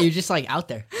 You're just like out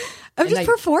there. I'm just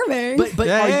performing. But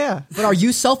are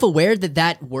you self-aware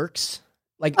that works?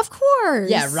 Like, of course.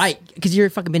 Yeah, right. Because you're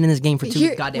fucking been in this game for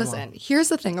too goddamn long. Listen, here's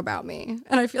the thing about me,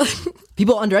 and I feel like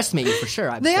people underestimate you for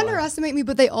sure. They underestimate me,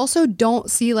 but they also don't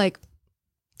see like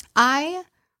I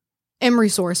am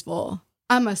resourceful.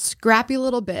 I'm a scrappy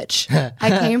little bitch. I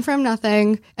came from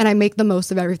nothing, and I make the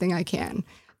most of everything I can.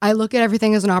 I look at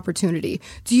everything as an opportunity.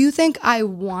 Do you think I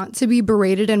want to be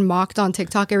berated and mocked on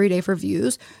TikTok every day for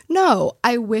views? No,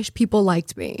 I wish people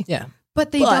liked me. Yeah.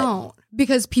 But they don't,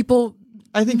 because people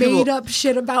made up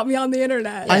shit about me on the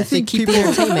internet. Yeah, I think keep the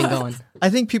entertainment going. I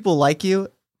think people like you.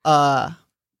 Where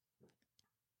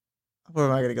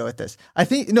am I going to go with this? I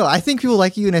think people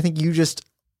like you, and I think you just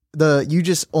you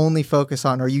just only focus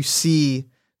on, or you see,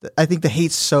 I think the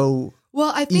hate's so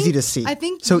easy to see. I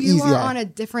think so you easy, are on a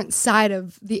different side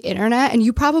of the internet, and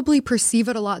you probably perceive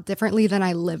it a lot differently than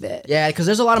I live it. Yeah, because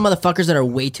there's a lot of motherfuckers that are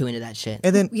way too into that shit.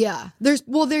 And then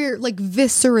they're like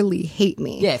viscerally hate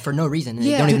me. Yeah, for no reason. And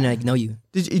they don't even like know you.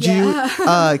 Did you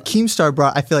Keemstar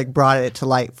brought it to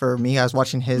light for me. I was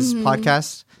watching his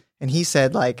podcast, and he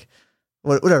said like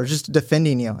whatever, just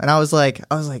defending you. And I was like,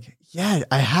 yeah,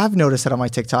 I have noticed that on my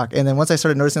TikTok. And then once I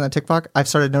started noticing that TikTok, I've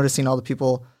started noticing all the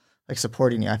people like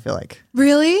supporting you, I feel like.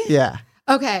 Really? Yeah.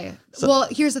 Okay. Well,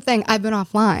 here's the thing. I've been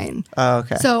offline. Oh,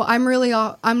 okay. So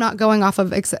I'm not going off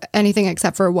of anything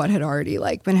except for what had already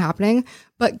like been happening.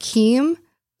 But Keem,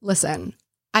 listen,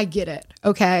 I get it.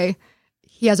 Okay.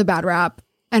 He has a bad rap.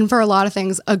 And for a lot of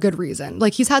things, a good reason.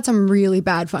 Like, he's had some really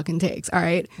bad fucking takes, all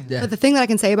right? Yeah. But the thing that I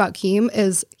can say about Keem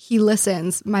is he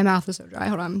listens. My mouth is so dry.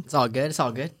 Hold on. It's all good. It's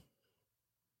all good.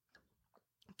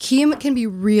 Keem can be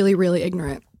really, really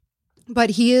ignorant.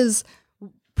 But he is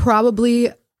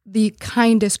probably the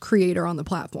kindest creator on the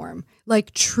platform.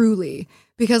 Like, truly.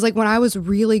 Because, like, when I was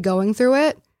really going through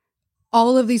it,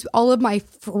 all of my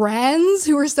friends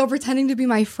who were still pretending to be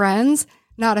my friends,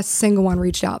 not a single one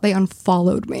reached out. They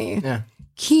unfollowed me. Yeah.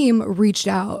 Keem reached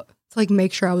out to like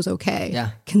make sure I was okay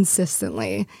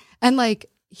consistently. And like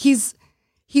he's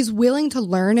willing to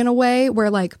learn in a way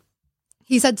where like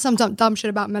he said some dumb shit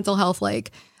about mental health like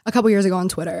a couple years ago on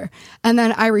Twitter. And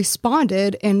then I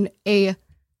responded in a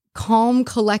calm,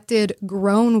 collected,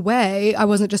 grown way. I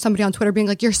wasn't just somebody on Twitter being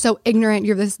like, you're so ignorant,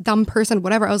 you're this dumb person,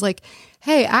 whatever. I was like,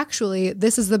 hey, actually,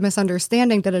 this is the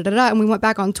misunderstanding, da-da-da-da. And we went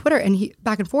back on Twitter and he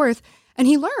back and forth. And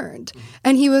he learned.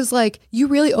 And he was like, you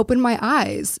really opened my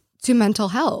eyes to mental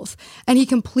health. And he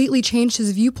completely changed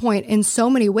his viewpoint in so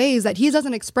many ways that he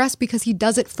doesn't express because he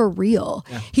does it for real.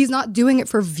 Yeah. He's not doing it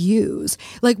for views.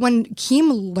 Like when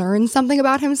Keem learns something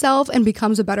about himself and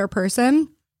becomes a better person,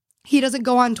 he doesn't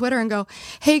go on Twitter and go,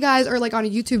 hey guys, or like on a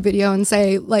YouTube video and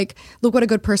say like, look what a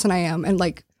good person I am. And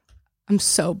like, I'm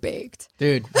so baked.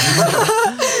 Dude.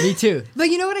 Me too. But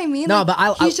you know what I mean? No, like,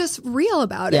 but he's just real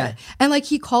about it. And like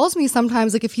he calls me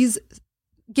sometimes, like if he's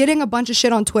getting a bunch of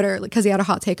shit on Twitter like because he had a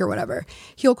hot take or whatever,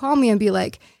 he'll call me and be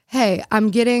like, hey, I'm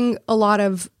getting a lot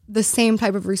of the same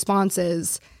type of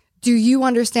responses. Do you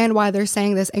understand why they're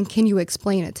saying this? And can you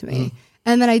explain it to me? Mm-hmm.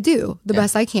 And then I do the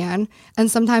best I can. And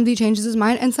sometimes he changes his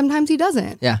mind and sometimes he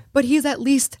doesn't. Yeah. But he's at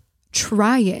least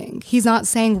trying. He's not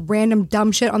saying random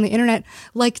dumb shit on the internet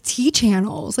like T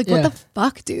channels. Like what the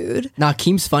fuck, dude? Nah,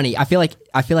 Keem's funny. I feel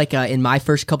like in my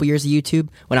first couple years of YouTube,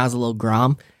 when I was a little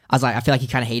grom, I feel like he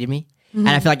kind of hated me. Mm-hmm. And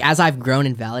I feel like as I've grown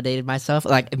and validated myself,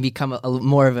 like and become a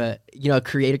more of a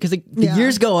creator, because the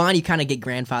years go on, you kind of get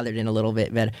grandfathered in a little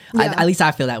bit. But at least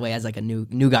I feel that way as like a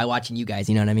new guy watching you guys.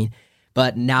 You know what I mean?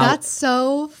 But now that's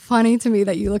so funny to me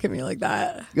that you look at me like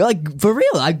that. You're like, for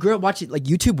real. I grew up watching, like,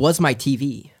 YouTube was my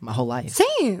TV my whole life.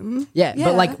 Same. Yeah.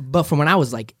 But from when I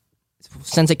was like,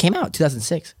 since it came out,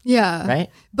 2006. Yeah. Right?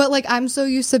 But like, I'm so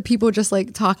used to people just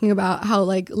like talking about how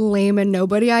like lame and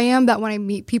nobody I am that when I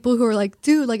meet people who are like,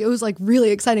 dude, like it was like really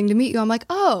exciting to meet you. I'm like,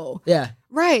 oh. Yeah.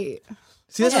 Right.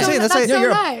 See, that's what I'm saying. That's like, so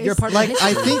nice. You're a part of like,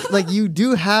 I think like you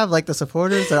do have like the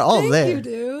supporters that are all there. Thank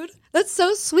you, dude. That's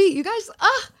so sweet. You guys,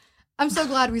 I'm so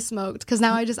glad we smoked because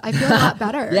now I feel a lot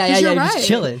better. You're right. Just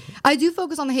chilling. I do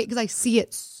focus on the hate because I see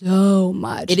it so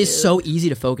much. It is so easy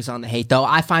to focus on the hate, though.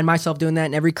 I find myself doing that,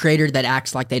 and every creator that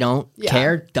acts like they don't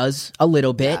care does a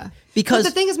little bit. Yeah. Because but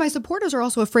the thing is, my supporters are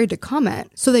also afraid to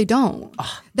comment, so they don't.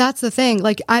 That's the thing.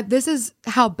 Like, this is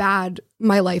how bad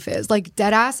my life is. Like,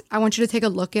 deadass. I want you to take a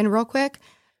look in real quick.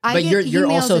 But you're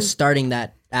also starting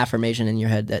that affirmation in your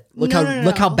head that look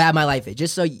how bad my life is.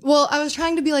 Just so well, I was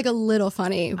trying to be like a little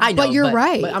funny. I know, but you're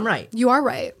right. But I'm right. You are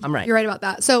right. I'm right. You're right about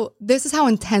that. So this is how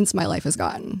intense my life has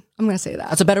gotten. I'm gonna say that.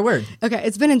 That's a better word. Okay,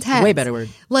 it's been intense. Way better word.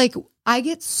 Like I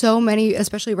get so many,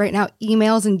 especially right now,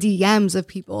 emails and DMs of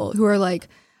people who are like,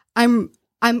 I'm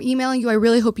emailing you. I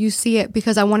really hope you see it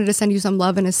because I wanted to send you some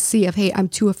love and a sea of hate. I'm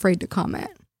too afraid to comment.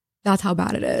 That's how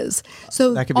bad it is.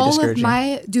 So that could be all of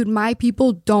my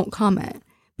people don't comment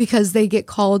because they get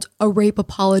called a rape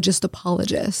apologist.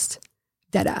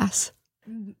 Deadass.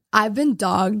 I've been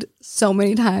dogged so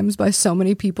many times by so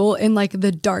many people in like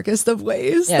the darkest of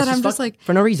ways that I'm just like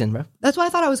for no reason, bro. That's why I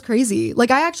thought I was crazy.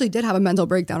 Like I actually did have a mental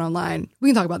breakdown online. We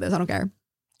can talk about this. I don't care.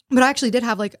 But I actually did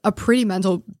have like a pretty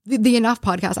mental, the Enough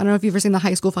podcast. I don't know if you've ever seen the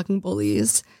high school fucking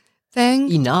bullies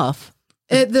thing. Enough.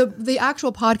 The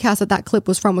actual podcast that clip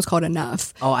was from was called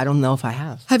Enough. Oh, I don't know if I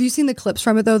have. Have you seen the clips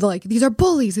from it though? They're like, these are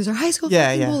bullies. These are high school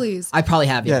fucking bullies. I probably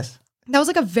have. Yes. That was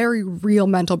like a very real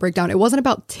mental breakdown. It wasn't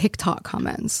about TikTok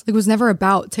comments. It was never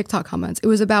about TikTok comments. It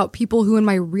was about people who in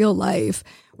my real life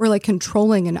were like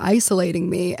controlling and isolating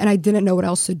me, and I didn't know what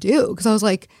else to do because I was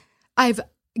like, I've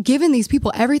given these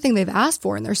people everything they've asked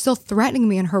for and they're still threatening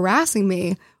me and harassing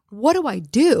me. What do I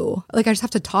do? Like, I just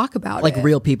have to talk about like it.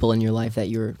 real people in your life that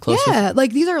you're close with? Yeah,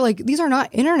 these are not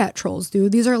internet trolls,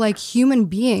 dude. These are like human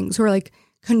beings who are like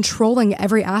controlling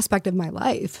every aspect of my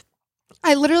life.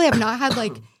 I literally have not had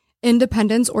like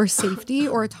independence or safety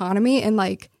or autonomy in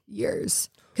like years.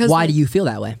 Why do you feel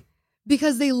that way?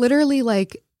 Because they literally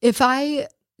like, if I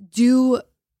do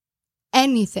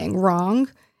anything wrong,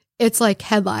 it's like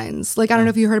headlines. Like, I don't know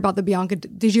if you heard about the Bianca.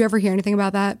 Did you ever hear anything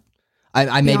about that?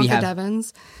 I maybe Bianca have.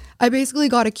 Devins. I basically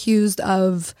got accused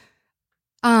of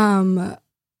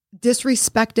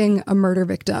disrespecting a murder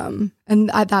victim. And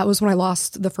that was when I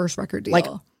lost the first record deal. Like,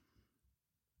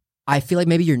 I feel like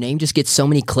maybe your name just gets so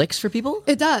many clicks for people.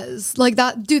 It does. Like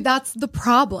that, dude, that's the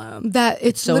problem. That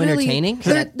it's so entertaining.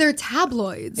 They're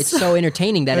tabloids. It's so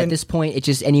entertaining that at this point, it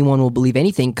just anyone will believe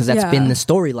anything because that's been the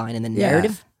storyline and the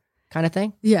narrative kind of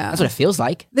thing. Yeah. That's what it feels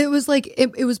like. It was like,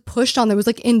 it was pushed on them. It was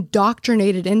like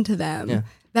indoctrinated into them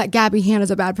that Gabbie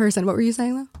Hanna's a bad person. What were you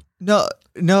saying though?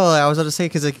 No, I was about to say,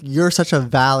 because like you're such a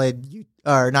valid,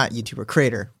 or not YouTuber,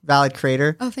 creator, valid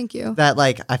creator. Oh, thank you. That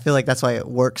like, I feel like that's why it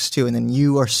works too. And then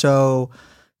you are so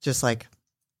just like,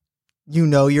 you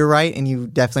know you're right, and you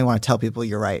definitely want to tell people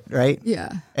you're right, right?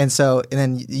 Yeah. And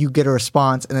then you get a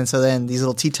response, and then these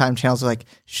little tea time channels are like,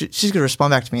 she's gonna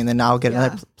respond back to me, and then I'll get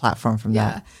another platform from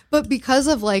that. But because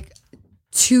of like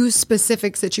two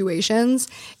specific situations,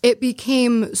 it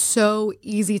became so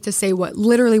easy to say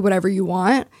literally whatever you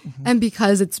want, and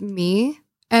because it's me,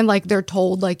 and like they're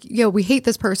told like, yo, we hate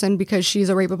this person because she's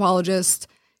a rape apologist.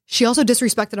 She also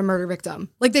disrespected a murder victim.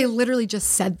 Like they literally just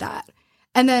said that,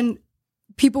 and then.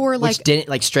 People were like,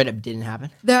 straight up didn't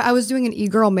happen. I was doing an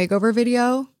e-girl makeover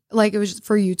video, like it was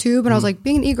for YouTube, and I was like,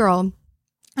 being an e-girl, and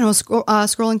I was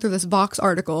scrolling through this Vox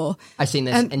article. I seen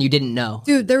this, and you didn't know,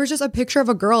 dude. There was just a picture of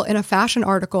a girl in a fashion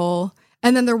article,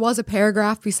 and then there was a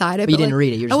paragraph beside it. But you didn't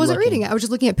read it. I wasn't reading it. I was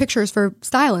just looking at pictures for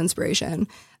style inspiration,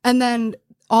 and then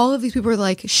all of these people were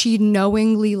like, she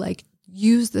knowingly like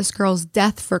used this girl's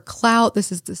death for clout.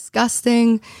 This is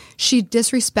disgusting. She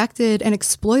disrespected and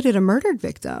exploited a murdered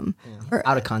victim.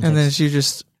 Out of context. And then she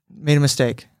just made a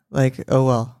mistake. Like, oh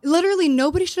well. Literally,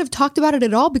 nobody should have talked about it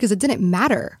at all because it didn't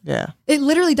matter. Yeah. It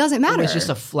literally doesn't matter. It was just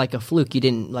a fluke. You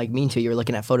didn't like mean to. You were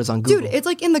looking at photos on Google. Dude, it's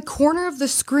like in the corner of the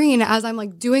screen as I'm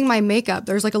like doing my makeup.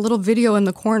 There's like a little video in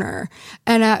the corner,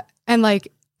 and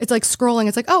like it's like scrolling.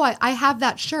 It's like, oh, I have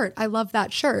that shirt. I love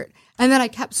that shirt. And then I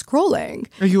kept scrolling.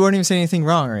 Or you weren't even saying anything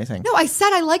wrong or anything. No, I said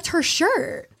I liked her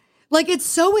shirt. Like, it's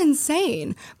so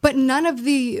insane. But none of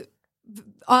the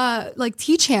like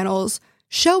T channels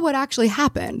show what actually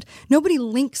happened. Nobody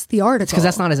links the article. It's because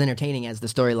that's not as entertaining as the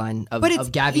storyline of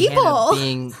Gabbie evil.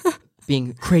 Hanna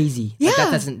being crazy. Yeah.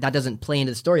 Like that doesn't play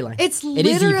into the storyline. It's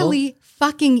literally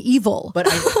fucking evil. But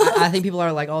I think people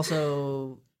are like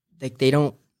also like they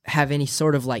don't have any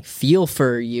sort of like feel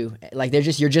for you. Like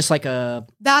you're just like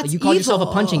you call yourself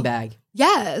a punching bag.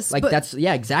 Yes. Like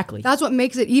exactly. That's what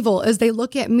makes it evil is they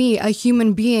look at me, a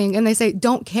human being, and they say,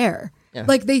 don't care. Yeah.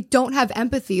 Like they don't have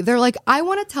empathy. They're like, I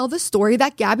want to tell the story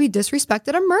that Gabbie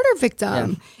disrespected a murder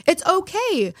victim. Yeah. It's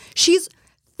okay. She's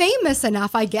famous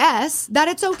enough, I guess, that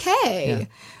it's okay. Yeah.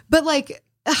 But like,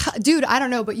 dude, I don't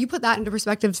know. But you put that into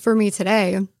perspective for me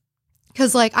today.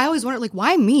 Because, like, I always wondered, like,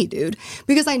 why me, dude?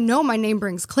 Because I know my name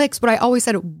brings clicks, but I always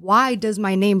said, why does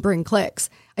my name bring clicks?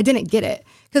 I didn't get it.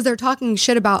 Because they're talking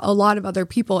shit about a lot of other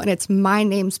people, and it's my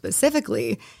name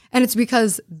specifically. And it's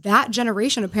because that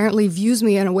generation apparently views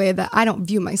me in a way that I don't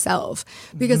view myself.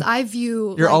 Because I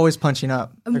view... You're always punching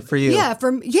up, like, for you. Yeah,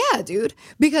 dude.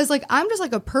 Because, like, I'm just,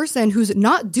 like, a person who's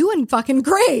not doing fucking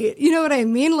great. You know what I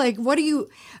mean? Like, what do you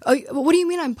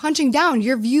mean I'm punching down?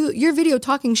 Your video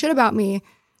talking shit about me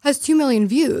has 2 million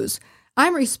views.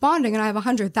 I'm responding and I have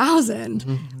 100,000.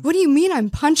 Mm-hmm. What do you mean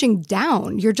I'm punching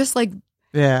down? You're just like...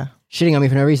 Yeah. Shitting on me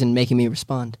for no reason, making me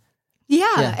respond.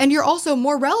 Yeah. And you're also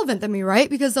more relevant than me, right?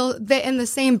 Because they in the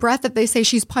same breath that they say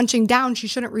she's punching down, she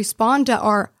shouldn't respond to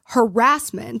our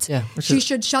harassment. Yeah. She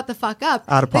should shut the fuck up.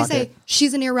 Out of pocket. They say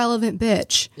she's an irrelevant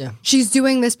bitch. Yeah. She's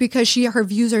doing this because her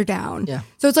views are down. Yeah.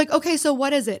 So it's like, okay, so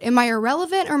what is it? Am I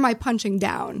irrelevant or am I punching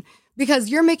down? Because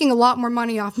you're making a lot more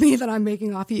money off me than I'm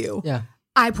making off you. Yeah.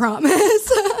 I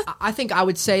promise. I think I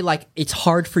would say, like, it's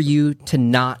hard for you to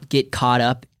not get caught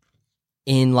up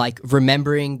in, like,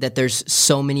 remembering that there's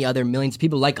so many other millions of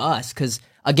people like us. Because,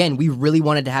 again, we really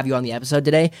wanted to have you on the episode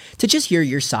today to just hear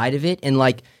your side of it. And,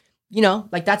 like, you know,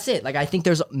 like, that's it. Like, I think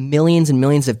there's millions and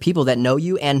millions of people that know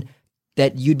you. And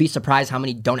that you'd be surprised how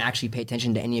many don't actually pay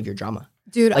attention to any of your drama.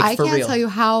 Dude, Like, I for can't real. tell you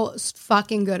how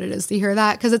fucking good it is to hear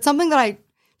that, because it's something that I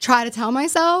try to tell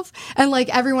myself, and like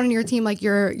everyone in your team, like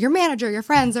your manager, your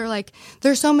friends, are like,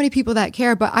 there's so many people that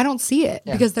care, but I don't see it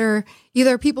because they're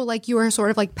either people like you are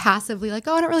sort of like passively like,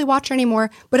 oh, I don't really watch her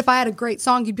anymore, but if I had a great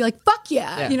song, you'd be like, fuck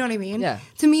yeah. You know what I mean? Yeah.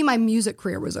 To me, my music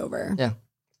career was over. Yeah.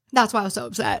 That's why I was so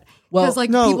upset. Well, like,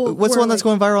 No, people what's the were one that's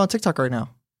like, going viral on TikTok right now?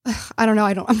 I don't know.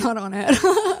 I'm not on it.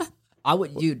 I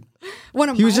would, dude. One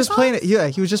of He was my just playing it. songs? Yeah,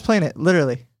 he was just playing it.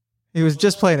 Literally, he was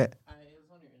just playing it.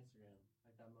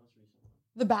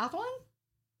 The bath one?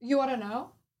 You want to know?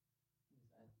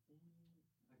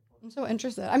 I'm so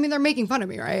interested. I mean, they're making fun of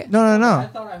me, right? No. I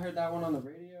thought I heard that one on the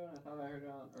radio, and I thought I heard it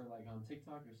on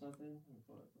TikTok or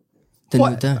something.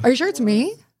 What? Are you sure it's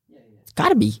me? It's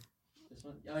gotta be. This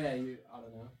one? Oh yeah, I don't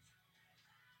know.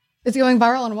 It's going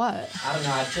viral on what? I don't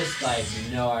know. I just I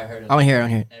heard it. I want to hear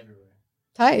it. Everywhere.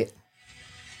 Tight.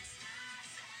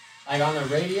 Like on the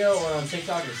radio or on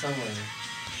TikTok or somewhere.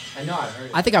 I know I heard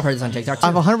it. I think I've heard this on TikTok too.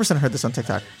 I've 100% heard this on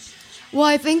TikTok. Well,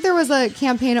 I think there was a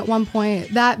campaign at one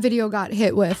point. That video got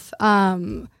hit with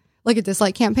like a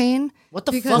dislike campaign. What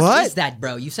the because- fuck What? is that,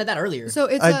 bro? You said that earlier. So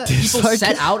it's I a did- People Dislike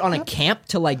set it? out on a camp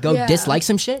to like go Yeah. dislike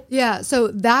some shit. yeah. So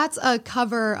that's a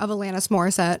cover of Alanis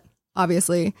Morissette,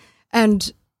 obviously,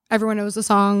 and everyone knows the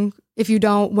song. If you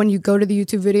don't, when you go to the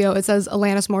YouTube video, it says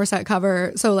Alanis Morissette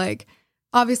cover. So like,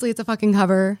 obviously, it's a fucking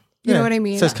cover. You know what I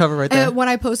mean? It says cover right there. And when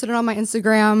I posted it on my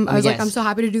Instagram, I was like, guess. I'm so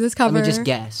happy to do this cover. Let me just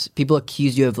guess. People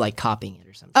accuse you of like copying it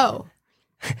or something. Oh,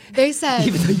 they said.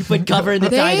 Even though you put cover in the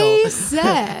They title.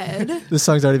 said. This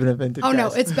song's already been invented. Oh no,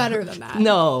 guys. it's better than that.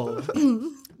 No.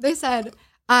 They said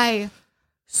I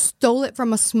stole it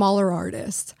from a smaller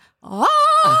artist.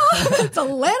 Ah, it's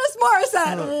Alanis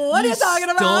Morissette. What are you talking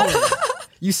about? Stole it.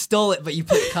 You stole it, but you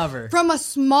put cover. From a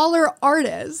smaller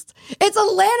artist. It's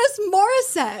Alanis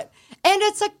Morissette. And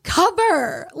it's a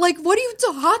cover. Like, what are you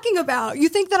talking about? You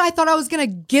think that I thought I was going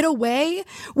to get away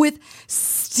with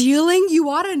stealing You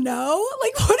Ought to Know?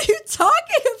 Like, what are you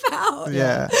talking about?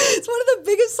 Yeah. It's one of the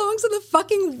biggest songs in the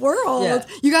fucking world. Yeah.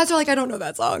 You guys are like, I don't know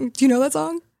that song. Do you know that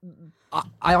song?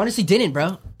 I honestly didn't,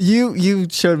 bro. You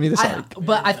showed me the song.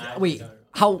 Wait,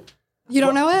 how? You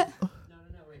don't know it? No,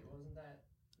 wait. Wasn't that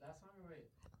song or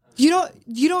wait?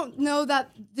 You don't know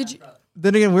that? Did you?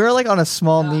 Then again, we were like on a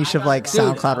small niche of like Dude.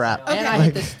 SoundCloud rap. And I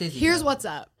hit this dizzy. Here's bro. what's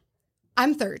up.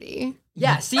 I'm 30.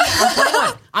 Yeah, see, I'm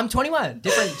 21. I'm 21.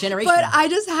 Different generation. But I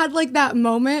just had like that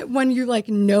moment when you like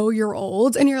know you're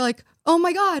old and you're like, oh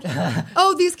my God.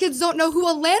 Oh, these kids don't know who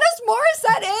Alanis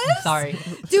Morissette is? Sorry.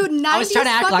 Dude, 90s I was trying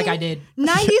to act like I fucking- did.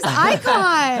 90s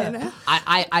icon.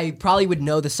 I probably would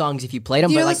know the songs if you played them,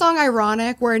 Do you but know like, the song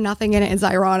Ironic where nothing in it is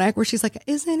ironic? Where she's like,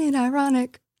 isn't it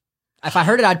ironic? if I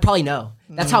heard it, I'd probably know.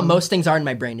 That's how most things are in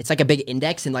my brain. It's like a big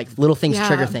index and like little things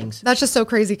trigger things. That's just so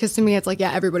crazy because to me, it's like,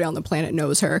 yeah, everybody on the planet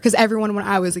knows her. Because everyone when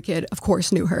I was a kid, of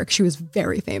course, knew her. 'Cause she was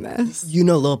very famous. You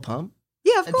know Lil Pump?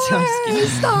 Yeah, of I'm just kidding. course.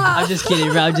 Stop. I'm just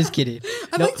kidding, bro. I'm just kidding.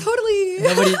 I'm No- like,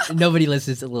 totally. Nobody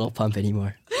listens to Lil Pump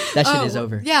anymore. That shit is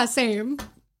over. Yeah, same.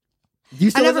 You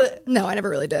still I listen? never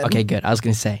really did. Okay, good. I was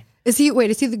gonna say. Is he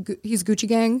he's Gucci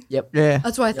Gang? Yep. Yeah.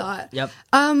 That's what I thought. Yep.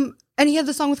 And he had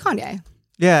the song with Kanye.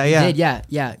 Yeah.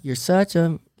 Yeah. You're such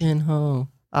a in-home.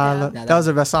 That was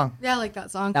their best song. Yeah, I like that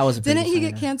song. That was a pretty Didn't he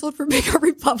good get song, canceled for being a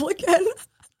Republican?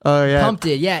 Oh yeah. Pump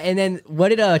did, yeah. And then what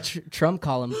did Trump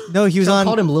call him? No, he was Trump on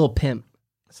called him Lil Pimp.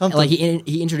 something. Like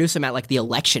he introduced him at like the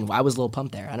election. Why was Lil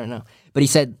Pump there? I don't know. But he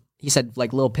said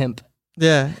like Lil Pimp.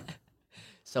 Yeah.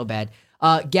 So bad.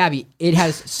 Gabbie, it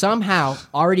has somehow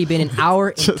already been an hour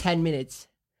and 10 minutes.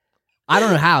 I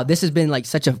don't know how. This has been like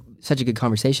such a good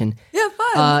conversation. Yeah,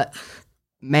 fun.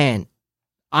 Man,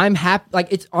 I'm happy. Like,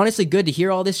 it's honestly good to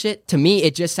hear all this shit. To me,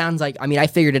 it just sounds like, I mean, I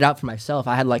figured it out for myself.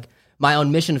 I had like my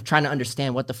own mission of trying to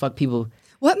understand what the fuck people.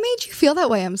 What made you feel that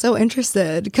way? I'm so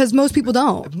interested because most people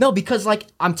don't. No, because like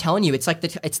I'm telling you, it's like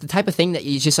it's the type of thing that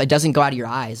you just it doesn't go out of your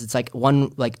eyes. It's like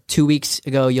 2 weeks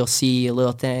ago you'll see a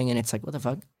little thing and it's like, what the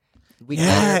fuck? A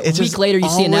week later you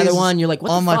see another one. You're like,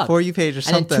 what on the fuck? my For You page or And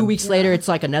something. then 2 weeks later it's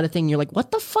like another thing. You're like, what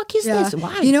the fuck is this?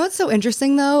 Why? You know what's so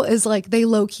interesting though is like they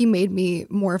low key made me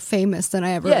more famous than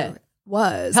I ever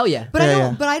was. Hell yeah. But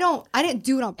Yeah, I didn't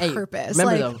do it on Hey, purpose.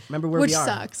 remember where which we are.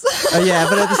 sucks. Yeah,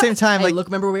 but at the same time, Hey, like look,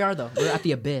 remember where we are though. We're at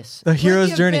the abyss. the hero's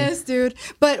Like, journey. abyss, dude.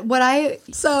 But what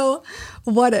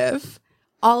if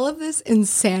all of this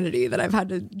insanity that I've had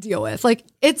to deal with, like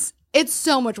it's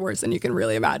so much worse than you can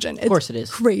really imagine. Of course it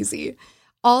is. Crazy.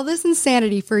 All this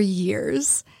insanity for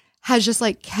years has just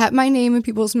like kept my name in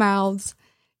people's mouths,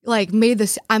 like made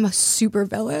this, I'm a super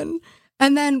villain.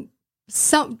 And then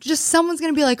someone's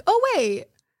going to be like, oh wait,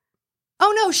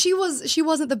 Oh no, she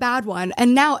wasn't the bad one,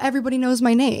 and now everybody knows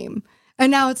my name,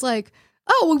 and now it's like,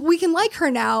 oh, we can like her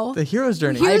now. The hero's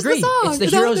journey. I Here's the agree. song. It's the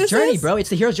Is that what hero's this journey, is? bro. It's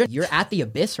the hero's journey. You're at the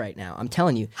abyss right now. I'm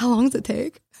telling you. How long does it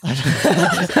take?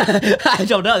 I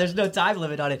don't know. There's no time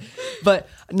limit on it. But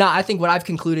no, I think what I've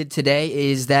concluded today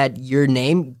is that your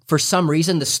name, for some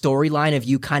reason, the storyline of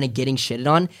you kind of getting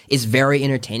shitted on is very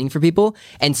entertaining for people.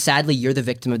 And sadly, you're the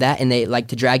victim of that. And they like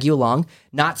to drag you along.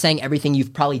 Not saying everything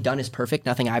you've probably done is perfect.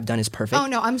 Nothing I've done is perfect. Oh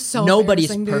no, I'm so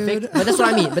Nobody's embarrassing, perfect. dude. But that's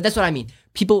what I mean.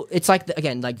 People, it's like,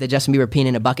 like the Justin Bieber peeing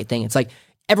in a bucket thing. It's like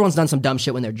everyone's done some dumb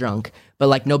shit when they're drunk. But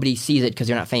like nobody sees it because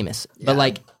you're not famous. Yeah. But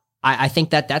like, I think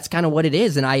that's kind of what it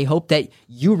is. And I hope that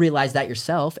you realize that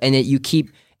yourself and that you keep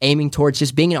aiming towards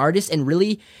just being an artist and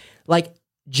really like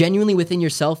genuinely within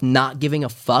yourself, not giving a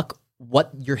fuck what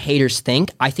your haters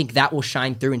think. I think that will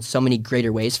shine through in so many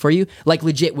greater ways for you. Like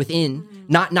legit within,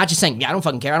 not just saying, yeah, I don't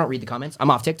fucking care. I don't read the comments.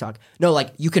 I'm off TikTok. No,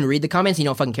 like you can read the comments and you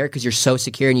don't fucking care because you're so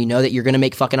secure and you know that you're going to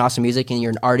make fucking awesome music and you're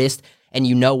an artist and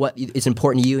you know what is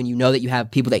important to you and you know that you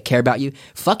have people that care about you.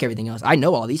 Fuck everything else. I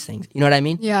know all these things. You know what I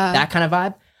mean? Yeah. That kind of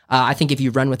vibe. I think if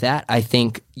you run with that, I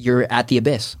think you're at the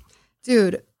abyss.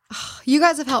 Dude, you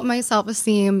guys have helped my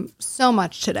self-esteem so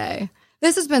much today.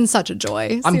 This has been such a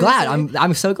joy. I'm glad. Seriously.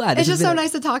 I'm so glad. It's This just has so been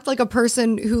nice to talk to like a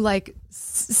person who like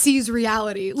sees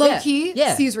reality. Low key,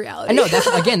 sees reality. I know.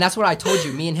 That's what I told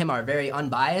you. Me and him are very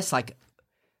unbiased. Like,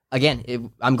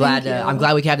 again, I'm glad. I'm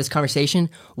glad we could have this conversation.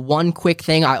 One quick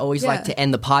thing I always like to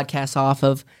end the podcast off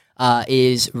of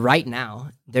is right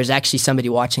now. There's actually somebody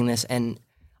watching this, and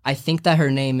I think that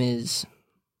her name is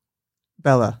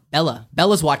Bella.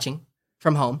 Bella's watching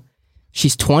from home.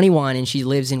 She's 21 and she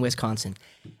lives in Wisconsin.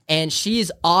 And she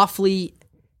is awfully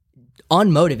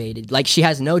unmotivated. Like she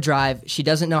has no drive. She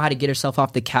doesn't know how to get herself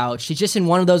off the couch. She's just in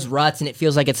one of those ruts and it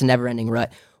feels like it's a never-ending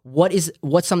rut.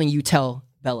 What's something you tell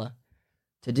Bella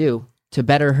to do to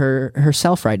better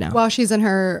herself right now? While she's in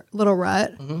her little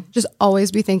rut, just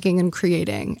always be thinking and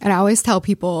creating. And I always tell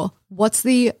people, what's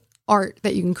the art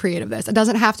that you can create of this? It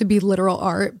doesn't have to be literal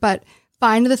art, but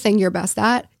find the thing you're best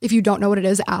at. If you don't know what it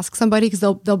is, ask somebody because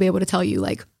they'll be able to tell you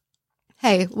like,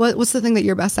 hey, what's the thing that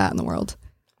you're best at in the world?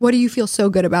 What do you feel so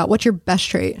good about? What's your best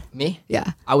trait? Me?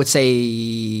 Yeah. I would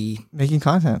say Making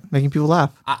content, making people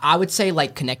laugh. I would say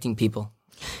like connecting people.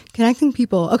 Connecting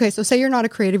people. Okay, so say you're not a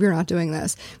creative, you're not doing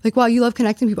this. Like, wow, you love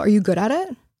connecting people. Are you good at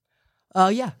it?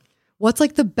 Yeah. What's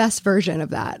like the best version of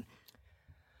that?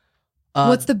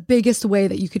 What's the biggest way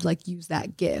that you could like use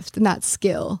that gift and that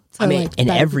skill? To, I mean, like, in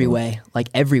better every people? way, like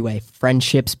every way,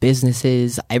 friendships,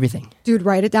 businesses, everything. Dude,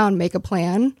 write it down, make a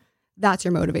plan. That's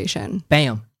your motivation.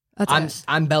 Bam. That's it.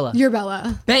 I'm Bella. You're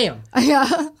Bella. Bam.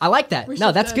 Yeah. I like that.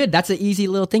 No, that's good. That's an easy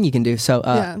little thing you can do. So,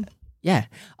 yeah.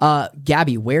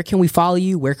 Gabbie, where can we follow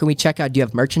you? Where can we check out? Do you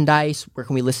have merchandise? Where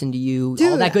can we listen to you?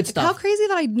 Dude, all that good stuff. How crazy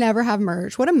that I never have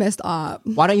merch. What a missed op.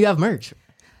 Why don't you have merch?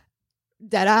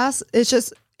 Deadass.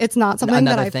 It's not something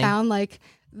that I found like,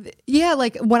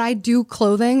 like when I do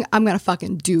clothing, I'm going to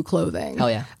fucking do clothing. Hell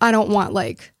yeah. I don't want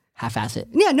like, Half-ass it.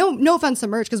 yeah, no offense to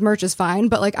merch because merch is fine,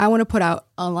 but like I want to put out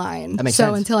a line. That makes so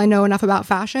sense. until I know enough about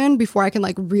fashion before I can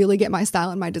like really get my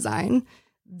style and my design,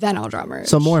 then I'll drop merch.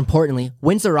 So more importantly,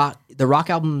 when's the rock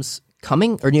album's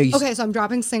coming? Or no, Okay, so I'm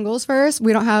dropping singles first.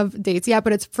 We don't have dates yet,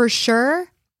 but it's for sure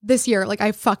this year. Like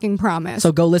I fucking promise.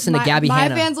 So go listen to Gabbie My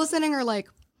Hanna. fans listening are like,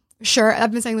 sure.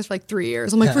 I've been saying this for like 3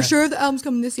 years. I'm like, for sure the album's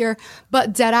coming this year.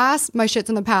 But deadass, my shit's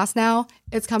in the past now.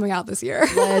 It's coming out this year.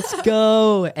 Let's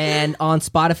go. And on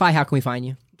Spotify, how can we find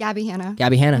you? Gabbie Hanna.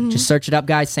 Gabbie Hanna. Just search it up,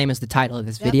 guys. Same as the title of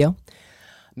this video.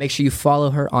 Make sure you follow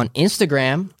her on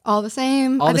Instagram. All the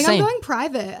same. All I the think same. I'm going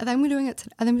private. I think I'm doing it.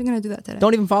 I think I'm going to do that today.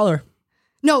 Don't even follow her.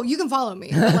 No, you can follow me,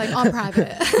 but like on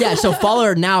private. Yeah, so follow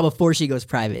her now before she goes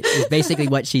private is basically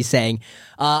what she's saying.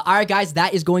 All right, guys,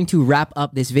 that is going to wrap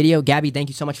up this video. Gabbie, thank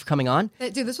you so much for coming on.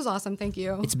 Dude, this was awesome. Thank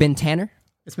you. It's been Tanner.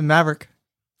 It's been Maverick.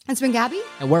 It's been Gabbie.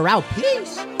 And we're out.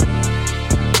 Peace.